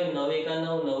ઘડિયો 9 એકા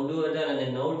 9 9 દુ 18 અને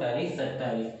 9 તાલી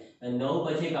 27 અને 9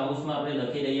 પછી કૌંસમાં આપણે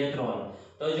લખી દઈએ 3.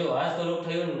 તો જો આ સ્વરૂપ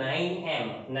થયું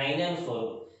 9m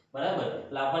સ્વરૂપ બરાબર.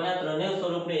 એટલે આપણને ત્રણેય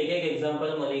સ્વરૂપનું એક એક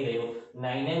એક્ઝામ્પલ મળી ગયું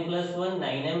 9m + 1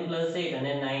 9m + 8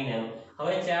 અને 9m.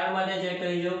 હવે 4 માટે ચેક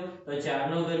કરીજો તો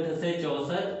 4 નો ઘન થશે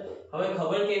 64. હવે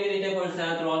ખબર કેવી રીતે પડશે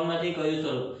આ ત્રણમાંથી કયું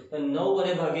સ્વરૂપ? તો 9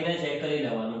 વડે ભાગીને ચેક કરી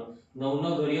લેવાનું. 9 નો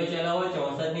ઘડિયો ચલાવો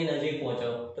 64 ની નજીક પહોંચો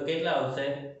તો કેટલા આવશે?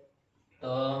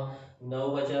 તો 9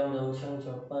 × 9 =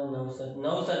 56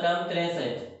 9 × 7 =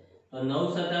 63. તો 9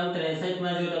 × 7 = 63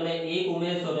 માં જો તમે 1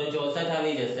 ઉમેરશો તો 64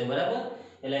 આવી જશે બરાબર.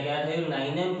 એટલે કે આ થયું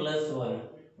 9m + 1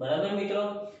 બરાબર મિત્રો.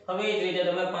 હવે એ જ રીતે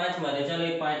તમે 5 માટે ચાલો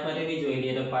એક 5 માટે બી જોઈ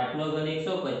લઈએ તો 5 નો ઘન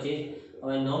 125.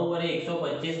 હવે 9 વડે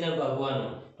 125 ને ભાગવાનું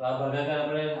તો આ ભાગાકાર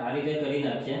આપણે આ રીતે કરી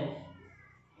નાખીએ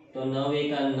તો 9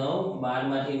 એકા 9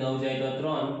 12 માંથી 9 જાય તો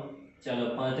 3. ચાલો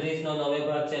 35 નો 9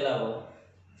 ભાગ ચલાવો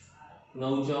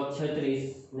 9 ચોક 36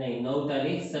 નહીં 9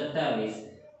 તાલી 27.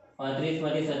 35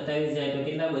 માંથી 27 જાય તો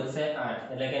કેટલા બચશે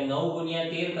 8. એટલે કે 9 ગુણ્યા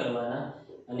 13 કરવાના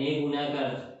અને એ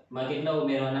ગુણાકારમાં કેટલા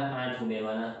ઉમેરવાના 8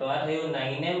 ઉમેરવાના. તો આ થયું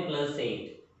 9m + 8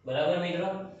 બરાબર મિત્રો.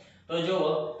 તો જો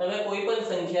તમે કોઈ પણ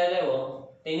સંખ્યા લેવો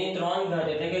તેની 3 ઘાત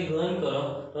એટલે કે ઘન કરો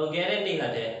તો ગેરંટી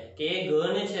ખાતે કે એ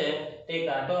ઘન છે તે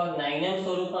કાં તો 9m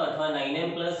સ્વરૂપમાં અથવા 9m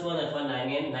 + 1 અથવા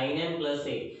 9m +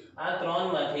 8 આ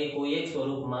ત્રણમાંથી કોઈ એક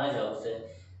સ્વરૂપમાં જ આવશે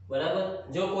બરાબર.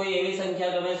 જો કોઈ એવી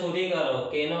સંખ્યા તમે શોધી કાઢો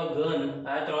કે એનો ઘન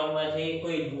આ ત્રણમાંથી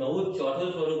કોઈ નવું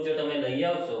ચોથું સ્વરૂપ જો તમે લઈ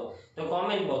આવશો તો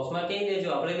કોમેન્ટ બોક્સમાં કહી દેજો,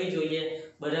 આપણે બી જોઈએ,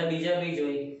 બધા બીજા બી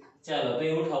જોઈએ. ચાલો તો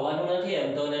એવું થવાનું નથી,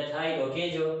 એમ તો થાય તો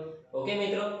કહેજો. ઓકે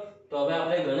મિત્રો. તો હવે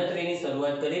આપણે ગણતરીની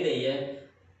શરૂઆત કરી દઈએ.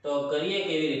 તો કરીએ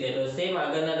કેવી રીતે? તો સેમ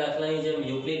આગળના દાખલાની જેમ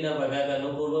યુક્લિડના ભાગાકારનો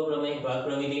પૂર્વ પ્રમેય ભાગ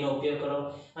પ્રવિધિનો ઉપયોગ કરો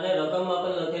અને રકમમાં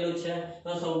પણ લખેલું છે.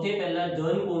 તો સૌથી પહેલા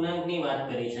ધન પૂર્ણાંકની વાત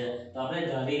કરી છે તો આપણે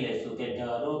ધારી લેશું કે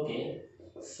ધારો કે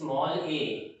સ્મોલ a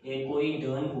એ કોઈ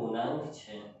ધન પૂર્ણાંક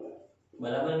છે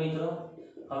બરાબર મિત્રો.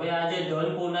 હવે આ જે ધન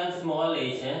પૂર્ણાંક સ્મોલ a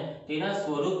છે તેના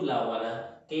સ્વરૂપ લાવવાના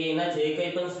કે એના જે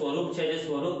કંઈ પણ સ્વરૂપ છે તે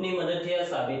સ્વરૂપની મદદથી આ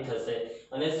સાબિત થશે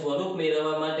અને સ્વરૂપ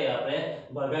મેળવવા માટે આપણે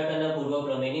ભાગાકારના પૂર્વ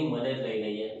પ્રમેયની મદદ લઈ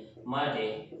લઈએ. માટે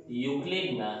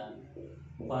યુક્લિડના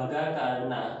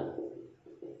ભાગાકારના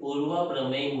પૂર્વ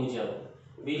પ્રમેય મુજબ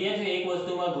વિદ્યાર્થીઓ એક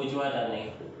વસ્તુમાં ગુંચવાતા નહીં.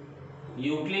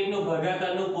 યુક્લિડનું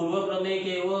ભાગાકારનું પૂર્વ પ્રમેય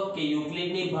કેવો કે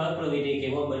યુક્લિડની ભાગ પ્રવિધિ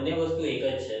કેવો, બંને વસ્તુ એક જ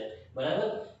છે બરાબર.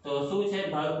 તો શું છે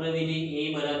ભાગ પ્રવિધિ? a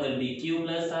 = bq +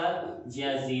 r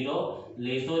જ્યાં 0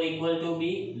 ≤ b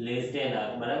 > r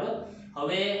બરાબર.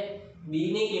 હવે b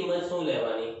ની કિંમત શું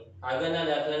લેવાની? આગળના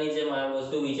દાખલાની જેમ આ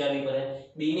વસ્તુ વિચારવી પડે.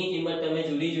 b ની કિંમત તમે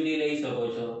જુદી જુદી લઈ શકો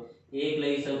છો. 1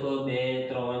 લઈ શકો, 2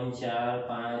 3 4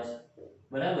 5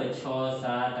 બરાબર, 6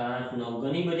 7 8 9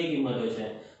 ઘણી બધી કિંમતો છે.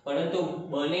 પરંતુ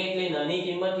બને એટલી નાની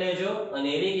કિંમત લેજો અને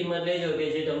એવી કિંમત લેજો કે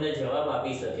જે તમને જવાબ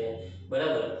આપી શકે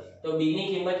બરાબર. તો b ની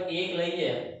કિંમત 1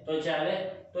 લઈએ તો ચાલે.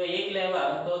 તો 1 લેવા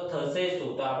તો થશે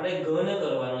શું? તો આપણે ઘન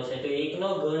કરવાનો છે. તો 1 નો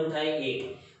ઘન થાય 1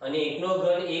 અને 1 નો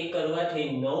ઘન 1 કરવાથી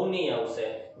 9 ની આવશે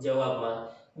જવાબમાં.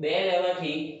 2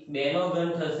 લેવાથી 2 નો ઘન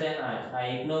થશે 8. આ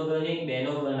 1 નો ઘન 1 2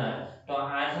 નો ઘન 8. તો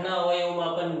 8 ના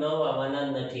અવયવમાં પણ 9 આવવાના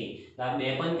નથી. આ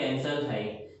 2 પણ કેન્સલ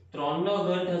થાય. 3 નો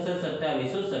ઘન થશે 27.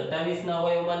 શું 27 ના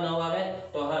અવયવમાં 9 આવે?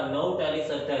 તો હા 9 તાલી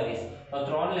 27. તો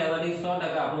 3 લેવાથી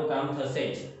 100% આપણું કામ થશે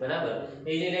જ બરાબર.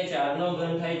 એ જ રીતે 4 નો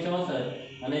ઘન થાય 64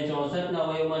 અને 64 ના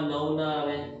અવયવમાં 9 ના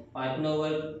આવે. 5 નો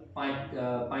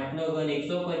ઘન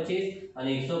 125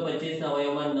 અને 125 ના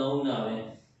અવયવમાં 9 ના આવે.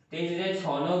 તે જ રીતે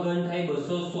 6 નો ઘન થાય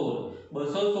 216.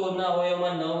 216 ના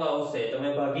અવયવમાં 9 આવશે. તમે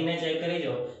ભાગીને ચેક કરી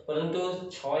જો, પરંતુ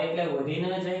 6 એટલે વધી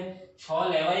ન જાય. 6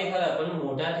 લેવાય ખરા પણ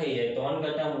મોટા થઈ જાય, 3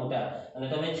 કરતા મોટા. અને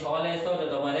તમે 6 લેશો તો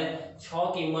તમારે 6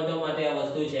 કિંમતો માટે આ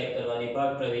વસ્તુ ચેક કરવાની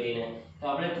ભાગ પ્રવિધિને. તો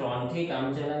આપણે 3 થી કામ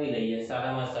ચલાવી લઈએ,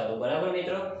 સારામાં સારું બરાબર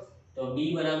મિત્રો. તો b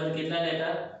બરાબર કેટલા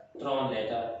લેતા? 3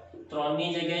 લેતા. 3 ની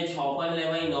જગ્યાએ 6 પણ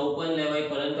લેવાય, 9 પણ લેવાય,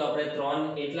 પરંતુ આપણે 3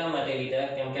 એટલા માટે લીધા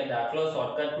કેમ કે દાખલો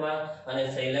શોર્ટકટમાં અને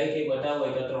સહેલાઈથી બતાવવો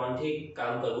હોય તો 3 થી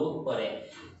કામ કરવું પડે.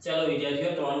 ચાલો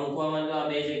વિદ્યાર્થીઓ 3 મૂકવા માંડો આ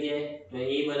બે જગ્યાએ. તો a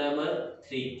 =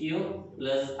 3q +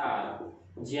 r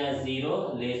જ્યાં 0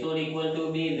 ≤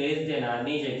 b > r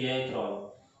ની જગ્યાએ 3.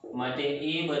 માટે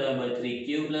a = 3q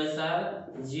 + r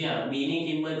જ્યાં b ની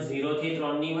કિંમત 0 થી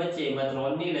 3 ની વચ્ચે, એમાં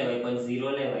 3 નહીં લેવાય પણ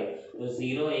 0 લેવાય. તો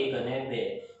 0 1 અને 2.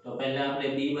 તો પહેલા આપણે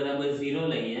b = 0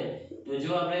 લઈએ. તો તો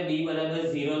જો આપણે b બરાબર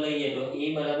 0 લઈએ તો a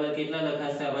બરાબર કેટલા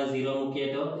લખાશે? આવા 0 મૂકીએ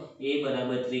તો a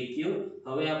બરાબર 3q.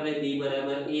 હવે આપણે b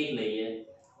બરાબર 1 લઈએ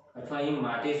અથવા અહીં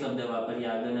માટે શબ્દ વાપરીએ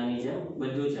આગળનાની જેમ,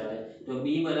 બધું ચાલે. તો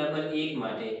b બરાબર 1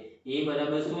 માટે a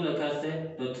બરાબર શું લખાશે?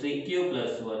 તો 3q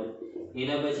 + 1.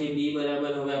 એના પછી b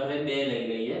બરાબર હવે આપણે 2 લઈ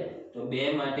લઈએ તો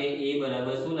 2 માટે a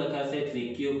બરાબર શું લખાશે?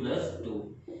 3q + 2.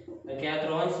 કે આ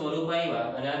ત્રણ સ્વરૂપ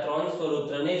આવ્યા અને આ ત્રણ સ્વરૂપ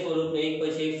ત્રણેય સ્વરૂપને એક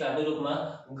પછી એક સાદું રૂપમાં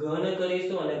ઘન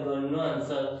કરીશું અને ઘનનો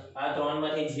આન્સર આ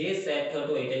ત્રણમાંથી જે સેટ થતો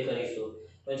હોય તે કરીશું.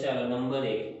 તો ચાલો નંબર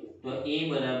 1, તો a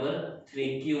બરાબર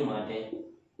 3q માટે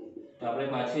તો આપણે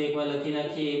પાછું એકવાર લખી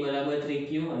નાખીએ a બરાબર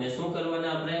 3q. અને શું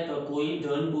કરવાના આપણે? તો કોઈ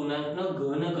ધન પૂર્ણાંકનો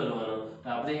ઘન કરવાનો. તો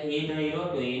આપણે a ધાર્યો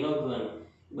તો a નો ઘન,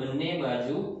 બંને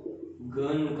બાજુ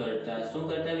ઘન કરતા. શું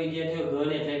કરતા વિદ્યાર્થીઓ? ઘન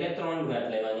એટલે કે 3 ઘાત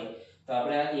લેવાની. તો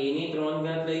આપણે આ a ની 3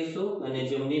 ઘાત લઈશું અને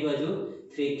જમણી બાજુ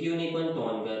 3q ની પણ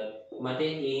 3 ઘાત. માટે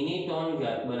a ની 3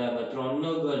 ઘાત બરાબર 3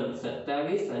 નો ઘન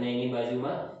 27 અને એની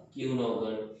બાજુમાં q નો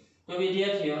ઘન. તો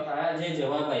વિદ્યાર્થીઓ આ જે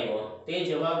જવાબ આવ્યો તે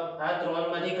જવાબ આ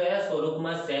ત્રણમાંથી કયા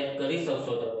સ્વરૂપમાં સેટ કરી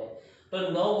શકશો તમે? તો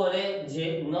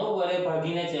 9 વડે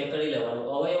ભાગીને ચેક કરી લેવાનું.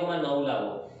 અવયવમાં 9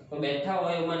 લાવો તો બેઠા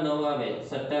અવયવમાં 9 આવે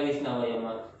 27 ના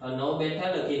અવયવમાં. 9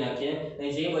 બેઠા લખી નાખીએ અને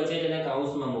જે બચે તેને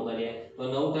કાઉન્સમાં મોકલીએ. તો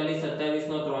 9 તાલી 27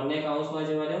 નો 3 ને કાઉન્સમાં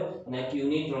જવા દો અને q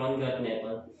ની 3 ઘાત ને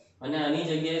પણ. અને આની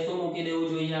જગ્યાએ શું મૂકી દેવું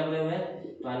જોઈએ આપણે હવે?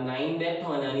 તો આ 9 બેઠો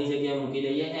અને આની જગ્યાએ મૂકી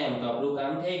દઈએ m. તો આપણું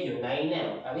કામ થઈ ગયું. 9m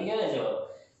આવી ગયો ને જવાબ.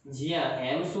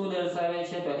 જ્યાં m શું દર્શાવે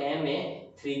છે? તો m એ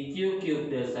 3q³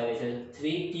 દર્શાવે છે.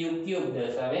 3q³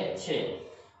 દર્શાવે છે.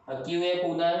 q એ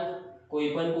પૂર્ણાંક, કોઈ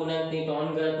પણ પૂર્ણાંકની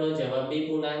 3 ઘાતનો જવાબ બી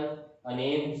પૂર્ણાંક અને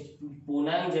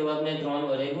પૂર્ણાંક જવાબને 3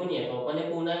 વડે ગુણીએ તો આપણને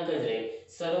પૂર્ણાંક જ રહે.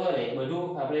 સરવાળે બધું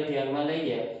આપણે ધ્યાનમાં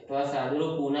લઈએ તો આ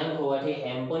સાદુરૂપ પૂર્ણાંક હોવાથી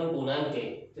m પણ પૂર્ણાંક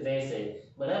રહેશે.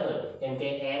 બરાબર? કેમ કે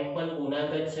m પણ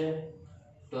પૂર્ણાંક જ છે.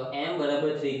 તો m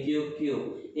બરાબર 3q³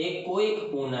 એ કોઈક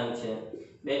પૂર્ણાંક છે.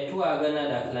 બેઠું આગળના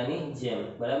દાખલાની જેમ.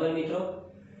 બરાબર મિત્રો?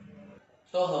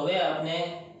 તો હવે આપણે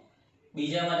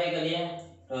બીજા માટે કરીએ.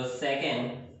 તો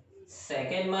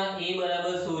સેકન્ડમાં a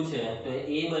બરાબર શું છે? તો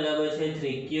a બરાબર છે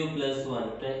 3q + 1.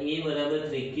 તો a બરાબર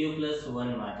 3q +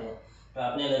 1 માટે તો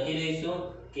આપણે લખી દઈશું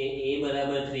કે a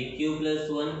બરાબર 3q +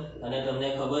 1. અને તમને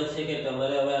ખબર છે કે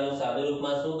તમારે હવે આનું સાદું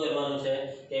રૂપમાં શું કરવાનું છે?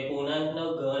 કે પૂર્ણાંકનો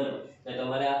ઘન. તો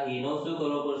તમારે આ a નો શું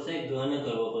કરવો પડશે? ઘન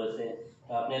કરવો પડશે.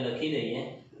 તો આપણે લખી દઈએ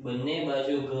બંને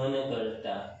બાજુ ઘન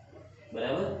કરતા.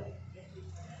 બરાબર?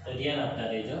 તો ધ્યાન આપતા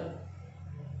રહેજો.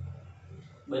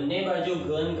 બંને બાજુ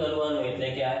ઘન કરવાનું એટલે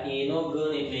કે આ a નો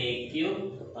ઘન એટલે 1q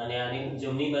અને આની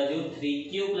જમણી બાજુ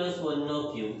 3q + 1 નો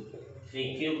ક્યુબ.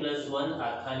 3q + 1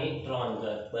 આખાની 3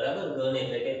 ઘાત. બરાબર? ઘન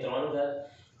એટલે કે 3 ઘાત.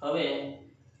 હવે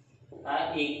આ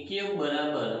 1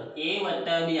 બરાબર a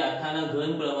 + b આખાના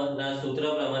ઘન પ્રમાણના સૂત્ર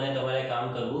પ્રમાણે તમારે કામ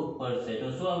કરવું પડશે. તો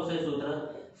શું આવશે સૂત્ર?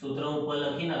 સૂત્ર ઉપર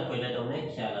લખી નાખો એટલે તમને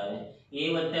ખ્યાલ આવે. a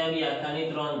 + b આખાની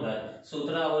 3 ઘાત.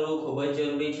 સૂત્ર આવડવું ખૂબ જ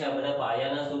જરૂરી છે. આપણા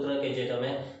પાયાના સૂત્ર કે જે તમે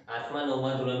 8મા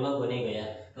 9મા ધોરણમાં ભણી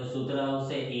ગયા. તો સૂત્ર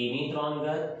આવશે a ની 3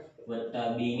 ઘાત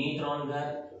 + b ની 3 ઘાત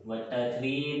 +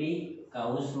 3ab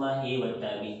કાઉન્સમાં a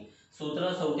 + b. સૂત્ર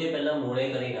સૌથી પહેલા મોડે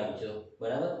કરી નાખજો.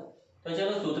 બરાબર? તો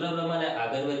ચલો સૂત્ર પ્રમાણે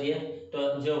આગળ વધીએ. તો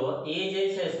જો a જે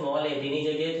છે સ્મોલ a તેની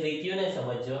જગ્યાએ 3q ને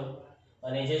સમજજો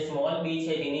અને જે સ્મોલ b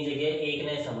છે તેની જગ્યાએ 1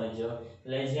 ને સમજજો.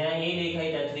 એટલે જ્યાં a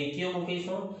દેખાય ત્યાં 3q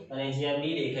મૂકીશું અને જ્યાં b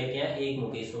દેખાય ત્યાં 1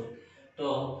 મૂકીશું. તો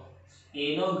a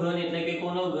નો ઘન એટલે કે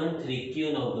કોનો ઘન? 3q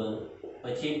નો ઘન.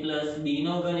 પછી પ્લસ b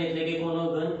નો ઘન એટલે કે કોનો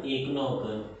ઘન? 1 નો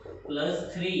ઘન પ્લસ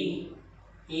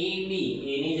 3ab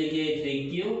a ની જગ્યાએ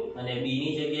 3q અને b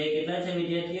ની જગ્યાએ કેટલા છે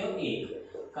વિદ્યાર્થીઓ? 1.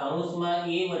 કાઉન્સમાં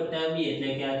a + b એટલે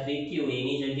કે આ 3q a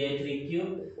ની જગ્યાએ 3q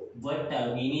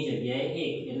 + b ની જગ્યાએ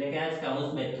 1 એટલે કે આ જ કાઉન્સ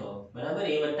બેઠો. બરાબર?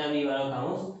 a + b વાળો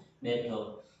કાઉન્સ બેઠો.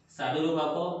 સાદું રૂપ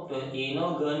આપો તો a નો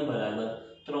ઘન બરાબર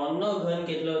 3 નો ઘન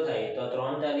કેટલો થાય? તો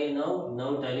 3 તાલી 9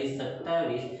 9 તાલી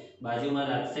 27 બાજુમાં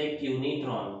લાગશે q ની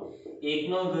 3. 1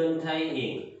 નો ઘન થાય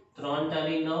 1. 3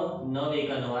 તાલી 9 9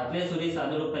 એકા 9. આટલે સુધી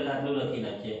સાદું રૂપ પહેલા આટલું લખી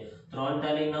નાખીએ. 3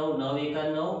 તાલી 9 9 એકા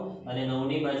 9 અને 9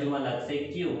 ની બાજુમાં લાગશે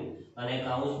q અને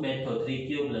કાઉન્સ બેઠો 3q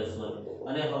 + 1.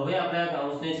 અને હવે આપણે આ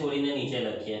કાઉન્સને છોડીને નીચે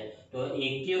લખીએ. તો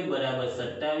 1 બરાબર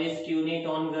 27 q ની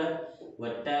 3 ઘાત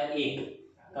 + 1.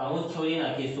 કાઉન્સ છોડી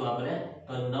નાખીશું આપણે.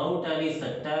 તો 9 તાલી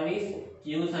 27 q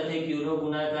સાથે q નો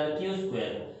ગુણાકાર q².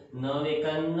 9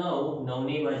 એકા 9 9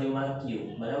 ની બાજુમાં q.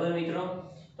 બરાબર મિત્રો?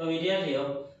 તો વિદ્યાર્થીઓ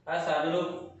આ સાદુરૂપ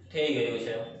થઈ ગયું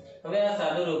છે. હવે આ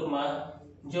સાદુરૂપમાં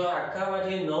જો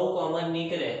આખામાંથી 9 કોમન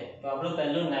નીકળે તો આપણું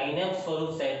પહેલું 9m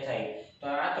સ્વરૂપ સેટ થાય. તો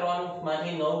આ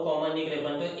ત્રણમાંથી 9 કોમન નીકળે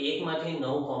પરંતુ એકમાંથી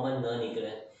 9 કોમન ન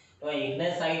નીકળે. તો આ એકને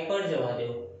સાઈડ પર જવા દો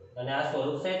અને આ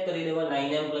સ્વરૂપ સેટ કરી દેવા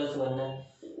 9m + 1 ને.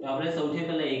 તો આપણે સૌથી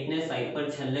પહેલા એકને સાઈડ પર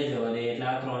છેલ્લે જવા દઈએ એટલે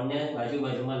આ ત્રણને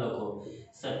બાજુમાં લખો.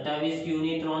 27q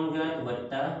ની 3 ઘાત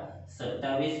વત્તા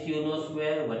 27q નો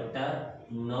સ્ક્વેર વત્તા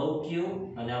 9q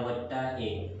અને આ વત્તા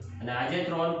 1 અને આ જે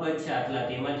 3 પદ છે આટલા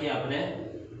તેમાંથી આપણે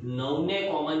 9 ને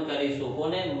કોમન કરીશું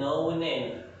કોને 9 ને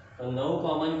તો 9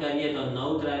 કોમન કરીએ તો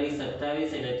 9 × 27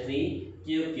 એટલે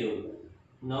 3q³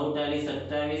 9 ×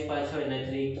 27 પાછો એટલે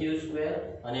 3q²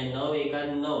 અને 9 ×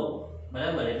 9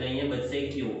 બરાબર એટલે અહીંયા બચશે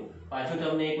q પાછું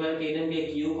તમને એકવાર કહી દઉં કે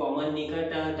q કોમન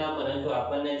નીકળતા હતા પરંતુ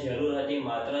આપણને જરૂર હતી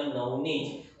માત્ર 9 ની જ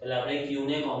એટલે આપણે q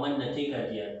ને કોમન નથી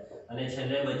કાઢ્યા અને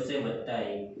છેલ્લે બચશે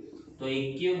 +1 તો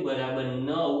 1³ બરાબર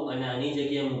 9 અને આની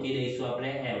જગ્યાએ મૂકી દઈશું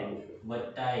આપણે m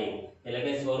 +1 એટલે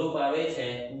કે સ્વરૂપ આવે છે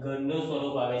ઘનનું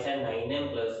સ્વરૂપ આવે છે 9m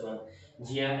 + 1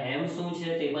 જ્યાં m શું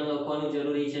છે તે પણ લખવાનું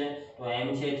જરૂરી છે તો m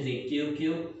છે 3q³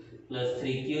 +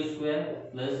 3q²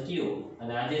 + q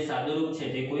અને આ જે સાદુરૂપ છે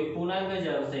તે કોઈ પૂર્ણાંક જ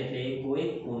આવશે એટલે એ કોઈ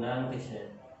પૂર્ણાંક છે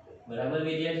બરાબર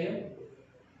વિદ્યાર્થીઓ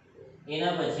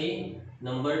એના પછી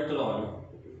નંબર 3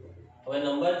 હવે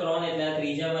નંબર 3 એટલે આ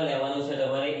ત્રીજામાં લેવાનું છે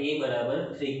તમારે a બરાબર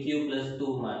 3q +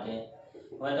 2 માટે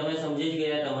હવે તમે સમજી જ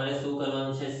ગયા તમારે શું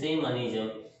કરવાનું છે સેમ આની જેમ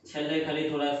છેલ્લે ખાલી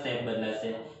થોડા સ્ટેપ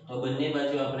બદલાશે તો બંને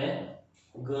બાજુ આપણે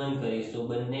ઘન કરીશું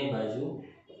બંને બાજુ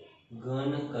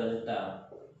ઘન કરતા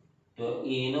તો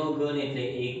a નો ઘન એટલે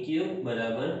a³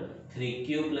 બરાબર 3q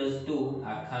 + 2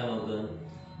 આખાનો ઘન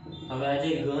હવે આ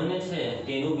જે ઘન છે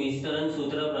તેનું વિસ્તરણ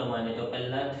સૂત્ર પ્રમાણે તો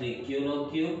પહેલા 3q નો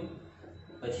ક્યુબ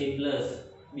પછી પ્લસ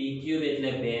b³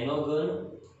 એટલે 2 નો ઘન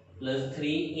પ્લસ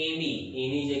 3ab a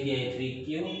ની જગ્યાએ 3q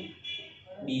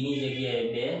b ની જગ્યાએ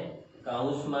 2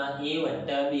 કૌંસમાં a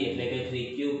વત્તા b એટલે કે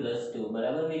 3q + 2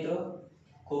 બરાબર મિત્રો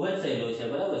ખૂબ જ સહેલું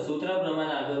છે બરાબર સૂત્ર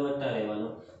પ્રમાણે આગળ વધતા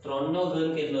રહેવાનું 3 નો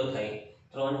ઘન કેટલો થાય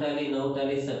 3 × 9 ×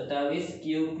 27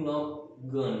 ક્યુબ નો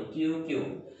ઘન q³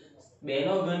 2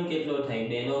 નો ઘન કેટલો થાય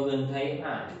 2 નો ઘન થાય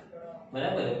 8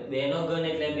 બરાબર 2 નો ઘન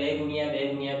એટલે 2 ×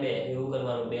 2 × 2 એવું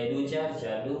કરવાનું 2 × 4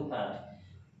 4 × 8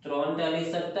 3 ×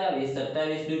 27 27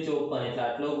 × 54 એટલે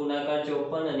આટલો ગુણાકાર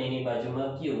 54 અને એની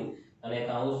બાજુમાં q અને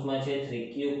કૌંસમાં છે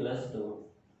 3q + 2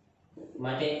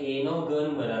 માટે a નો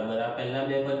ઘન બરાબર આ પહેલા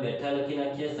બે પદ બેઠા લખી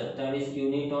નાખીએ 27q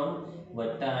ની 3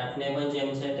 વત્તા 8 ને પણ જેમ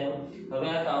છે તેમ હવે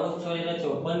આ કૌંસ છોડીને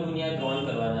 54 × 3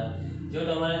 કરવાના જો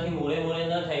તમારાથી મોડે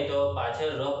ન થાય તો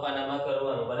પાછળ રફ પાનામાં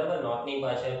કરવાનું બરાબર નોટની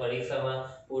પાછળ પરીક્ષામાં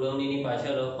પુરવણીની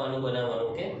પાછળ રફ પાનું બનાવવાનું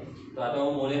ઓકે તો આ તો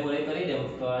હું મોડે કરી દઉં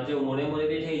તો આ જો મોડે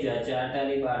બી થઈ જાય 4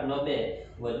 × 12 નો 2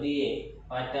 વધી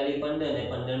 1 5 × 15 ને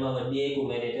 15 માં વધી 1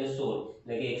 ઉમેરીએ તો 16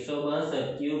 એટલે કે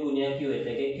 162 q × q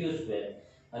એટલે કે q²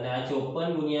 અને આ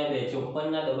 54 × 2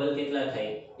 54 ના ડબલ કેટલા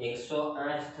થાય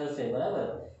 108 થશે બરાબર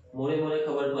મોડે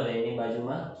ખબર પડે એની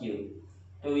બાજુમાં q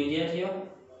તો વિદ્યાર્થીઓ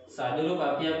સાદુરૂપ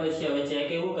આપ્યા પછી હવે ચેક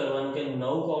એવું કરવાનું કે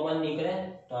 9 કોમન નીકળે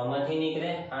તો આમાંથી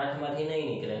નીકળે 8 માંથી નહીં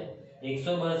નીકળે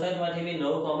 162 માંથી બી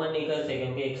 9 કોમન નીકળશે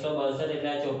કેમ કે 162 એટલે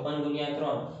આ 54 ×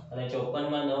 3 અને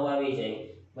 54 માં 9 આવી જાય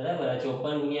બરાબર આ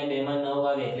 54 × 2 માં 9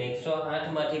 આવે એટલે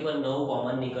 108 માંથી પણ 9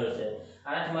 કોમન નીકળશે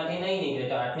 8 માંથી નહીં નીકળે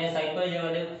તો 8 ને સાઈડ પર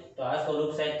જવા દે તો આ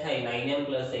સ્વરૂપ સેટ થાય 9m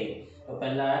 + 8 તો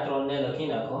પહેલા આ 3 ને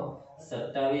લખી નાખો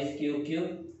 27q³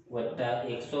 વત્તા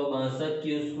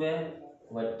 162q²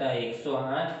 વત્તા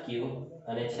 108q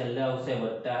અને છેલ્લે આવશે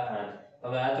વત્તા 8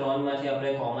 હવે આ 3 માંથી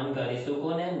આપણે કોમન કરીશું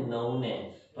કોને 9 ને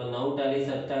તો 9 ×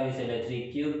 27 એટલે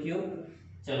 3q³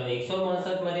 ચલો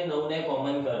 162 માંથી 9 ને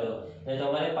કોમન કરો એટલે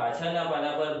તમારે પાછળના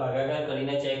પાના પર ભાગાકાર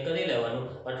કરીને ચેક કરી લેવાનું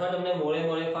અથવા તમને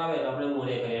મોડે ફાવે તો આપણે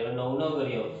મોડે કરીએ તો 9 નો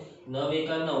કર્યો 9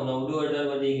 × 9 9 × 18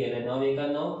 વધી ગયા એટલે 9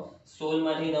 × 9 16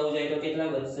 માંથી 9 જાય તો કેટલા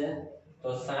બચશે તો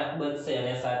 7 બચશે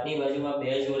અને 7 ની બાજુમાં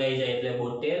 2 જોડાઈ જાય એટલે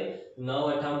 72 9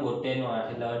 × 8 = 72 નો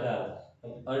 8 એટલે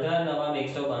 18 9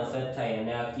 162 થાય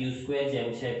અને આ q² જેમ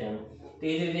છે તેમ તે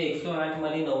જ રીતે 108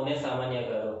 માંથી 9 ને સામાન્ય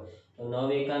કરો તો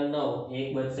 9 × 9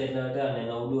 1 બચશે એટલે 18 અને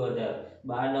 9 × 18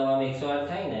 12 9 108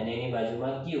 થાય ને અને એની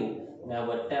બાજુમાં q અને આ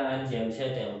વત્તા 8 જેમ છે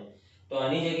તેમ તો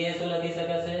આની જગ્યાએ શું લખી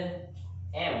શકાશે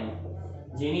m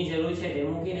જેની જરૂર છે તે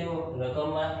મૂકી દેવો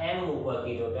રકમમાં m મૂકવા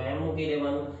કીધો તો m મૂકી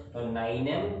દેવાનું તો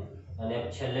 9m અને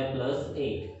છેલ્લે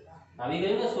 +8 આવી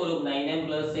ગયું ને સ્વરૂપ 9m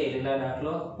 + 8 એટલે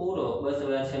દાખલો પૂરો બસ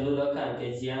હવે છેલ્લું લખાણ કે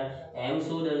જ્યાં m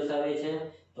શું દર્શાવે છે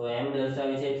તો m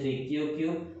દર્શાવે છે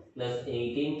 3q³ +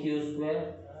 18q²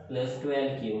 +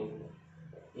 12q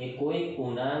એ કોઈ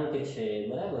પૂર્ણાંક છે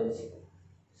બરાબર છે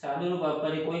સાદુરૂપ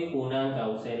આપવાથી કોઈ પૂર્ણાંક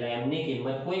આવશે એટલે m ની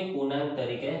કિંમત કોઈ પૂર્ણાંક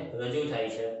તરીકે રજૂ થાય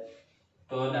છે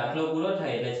તો દાખલો પૂરો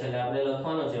થાય એટલે છેલ્લે આપણે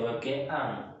લખવાનો જવાબ કે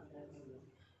આમ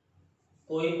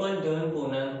કોઈ પણ ધન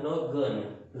પૂર્ણાંકનો ઘન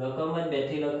રકમ જ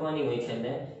બેથી લખવાની હોય છે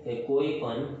ને કે કોઈ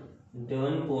પણ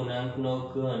ધન પૂર્ણાંકનો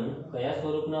ઘન કયા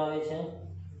સ્વરૂપનો આવે છે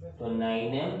તો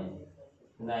 9m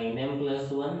 +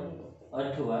 1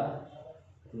 અથવા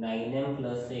 9m +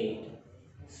 8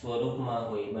 સ્વરૂપમાં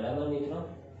હોય બરાબર મિત્રો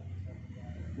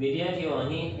વિદ્યાર્થીઓ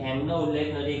અહીં m નો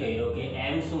ઉલ્લેખ નથી કર્યો કે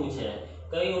m શું છે.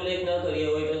 કઈ ઉલ્લેખ ન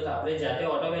કર્યો હોય તો આપણે જાતે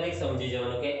ઓટોમેટિક સમજી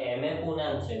જવાનું કે m એ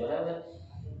પૂર્ણાંક છે. બરાબર.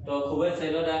 તો ખૂબ જ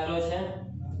સહેલો દાખલો છે.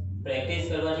 પ્રેક્ટિસ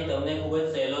કરવાથી તમને ખૂબ જ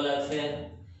સહેલો લાગશે.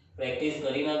 પ્રેક્ટિસ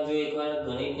કરી નાખજો એકવાર.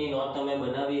 ગણિતની નોટ તમે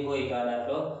બનાવી હોય તો આ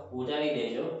દાખલો ઉતારી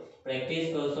દેજો. પ્રેક્ટિસ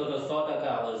કરશો તો 100%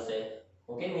 આવડશે.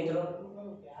 ઓકે મિત્રો.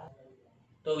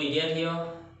 તો વિદ્યાર્થીઓ,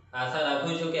 આશા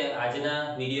રાખું છું કે આજના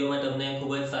વિડીયોમાં તમને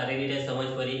ખૂબ જ સારી રીતે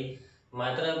સમજ પડી.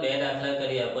 માત્ર 2 દાખલા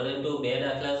કર્યા, પરંતુ 2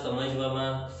 દાખલા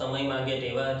સમજવામાં સમય માંગે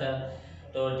તેવા હતા.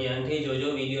 તો ધ્યાનથી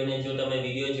જોજો વિડીયોને. જો તમે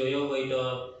વિડીયો જોયો હોય તો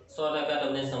 100%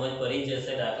 તમને સમજ પડી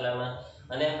જશે દાખલામાં.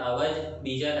 અને આવા જ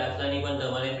બીજા દાખલાની પણ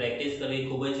તમારે પ્રેક્ટિસ કરવી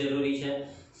ખૂબ જ જરૂરી છે.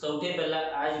 સૌથી પહેલાં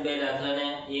આ જ 2 દાખલાને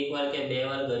એકવાર કે 2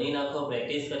 વાર ગણી નાખો,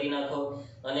 પ્રેક્ટિસ કરી નાખો.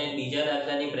 અને બીજા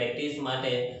દાખલાની પ્રેક્ટિસ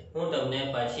માટે હું તમને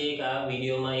પાછી એક આ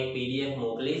વિડીયોમાં એક PDF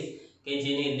મોકલીશ કે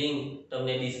જેની લિંક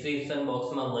તમને ડિસ્ક્રિપ્શન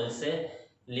બોક્સમાં મળશે.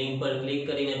 લિંક પર ક્લિક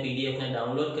કરીને PDF ને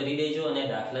ડાઉનલોડ કરી દેજો અને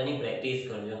દાખલાની પ્રેક્ટિસ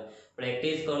કરજો.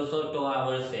 પ્રેક્ટિસ કરશો તો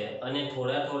આવડશે. અને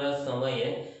થોડા સમયે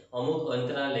અમુક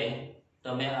અંતરાલે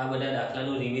તમે આ બધા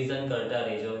દાખલાનું રિવિઝન કરતા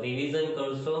રહેજો. રિવિઝન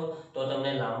કરશો તો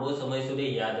તમને લાંબો સમય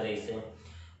સુધી યાદ રહેશે.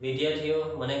 વિદ્યાર્થીઓ,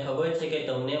 મને ખબર છે કે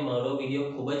તમને મારો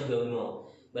વિડીયો ખૂબ જ ગમ્યો.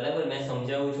 બરાબર. મેં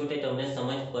સમજાવું છું તે તમને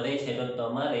સમજ પડે છે તો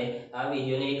તમારે આ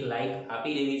વિડીયોને એક લાઈક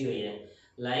આપી દેવી જોઈએ.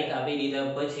 લાઈક આપી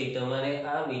દીધા પછી તમારે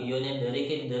આ વિડીયોને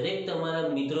દરેકે દરેક તમારા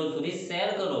મિત્રો સુધી શેર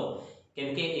કરો. કેમ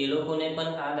કે એ લોકોને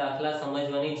પણ આ દાખલા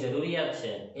સમજવાની જરૂરિયાત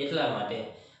છે એટલા માટે.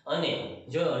 અને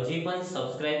જો હજી પણ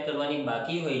સબસ્ક્રાઇબ કરવાની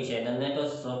બાકી હોય ચેનલને તો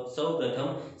સૌપ્રથમ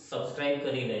સબસ્ક્રાઇબ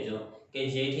કરી લેજો કે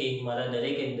જેથી મારા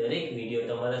દરેકે દરેક વિડીયો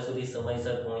તમારા સુધી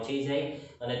સમયસર પહોંચી જાય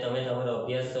અને તમે તમારો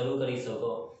અભ્યાસ શરૂ કરી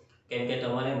શકો. કેમ કે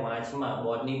તમારે માર્ચમાં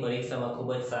બોર્ડની પરીક્ષામાં ખૂબ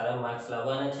જ સારા માર્ક્સ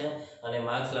લાવવાના છે અને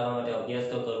માર્ક્સ લાવવા માટે અભ્યાસ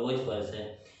તો કરવો જ પડશે.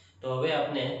 તો હવે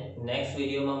આપણે નેક્સ્ટ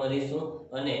વિડીયોમાં મળીશું.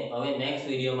 અને હવે નેક્સ્ટ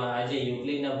વિડીયોમાં આજે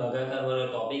યુક્લિડના ભાગાકારવાળો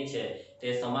ટોપિક છે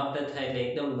તે સમાપ્ત થાય એટલે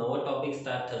એકદમ નવો ટોપિક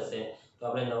સ્ટાર્ટ થશે. તો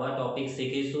આપણે નવા ટોપિક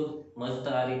શીખીશું મસ્ત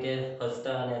આ રીતે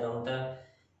હસતા અને રમતા.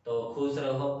 તો ખુશ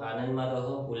રહો, આનંદમાં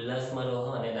રહો, ઉલ્લાસમાં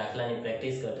રહો અને દાખલાની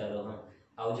પ્રેક્ટિસ કરતા રહો.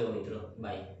 આવજો મિત્રો.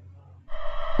 બાય.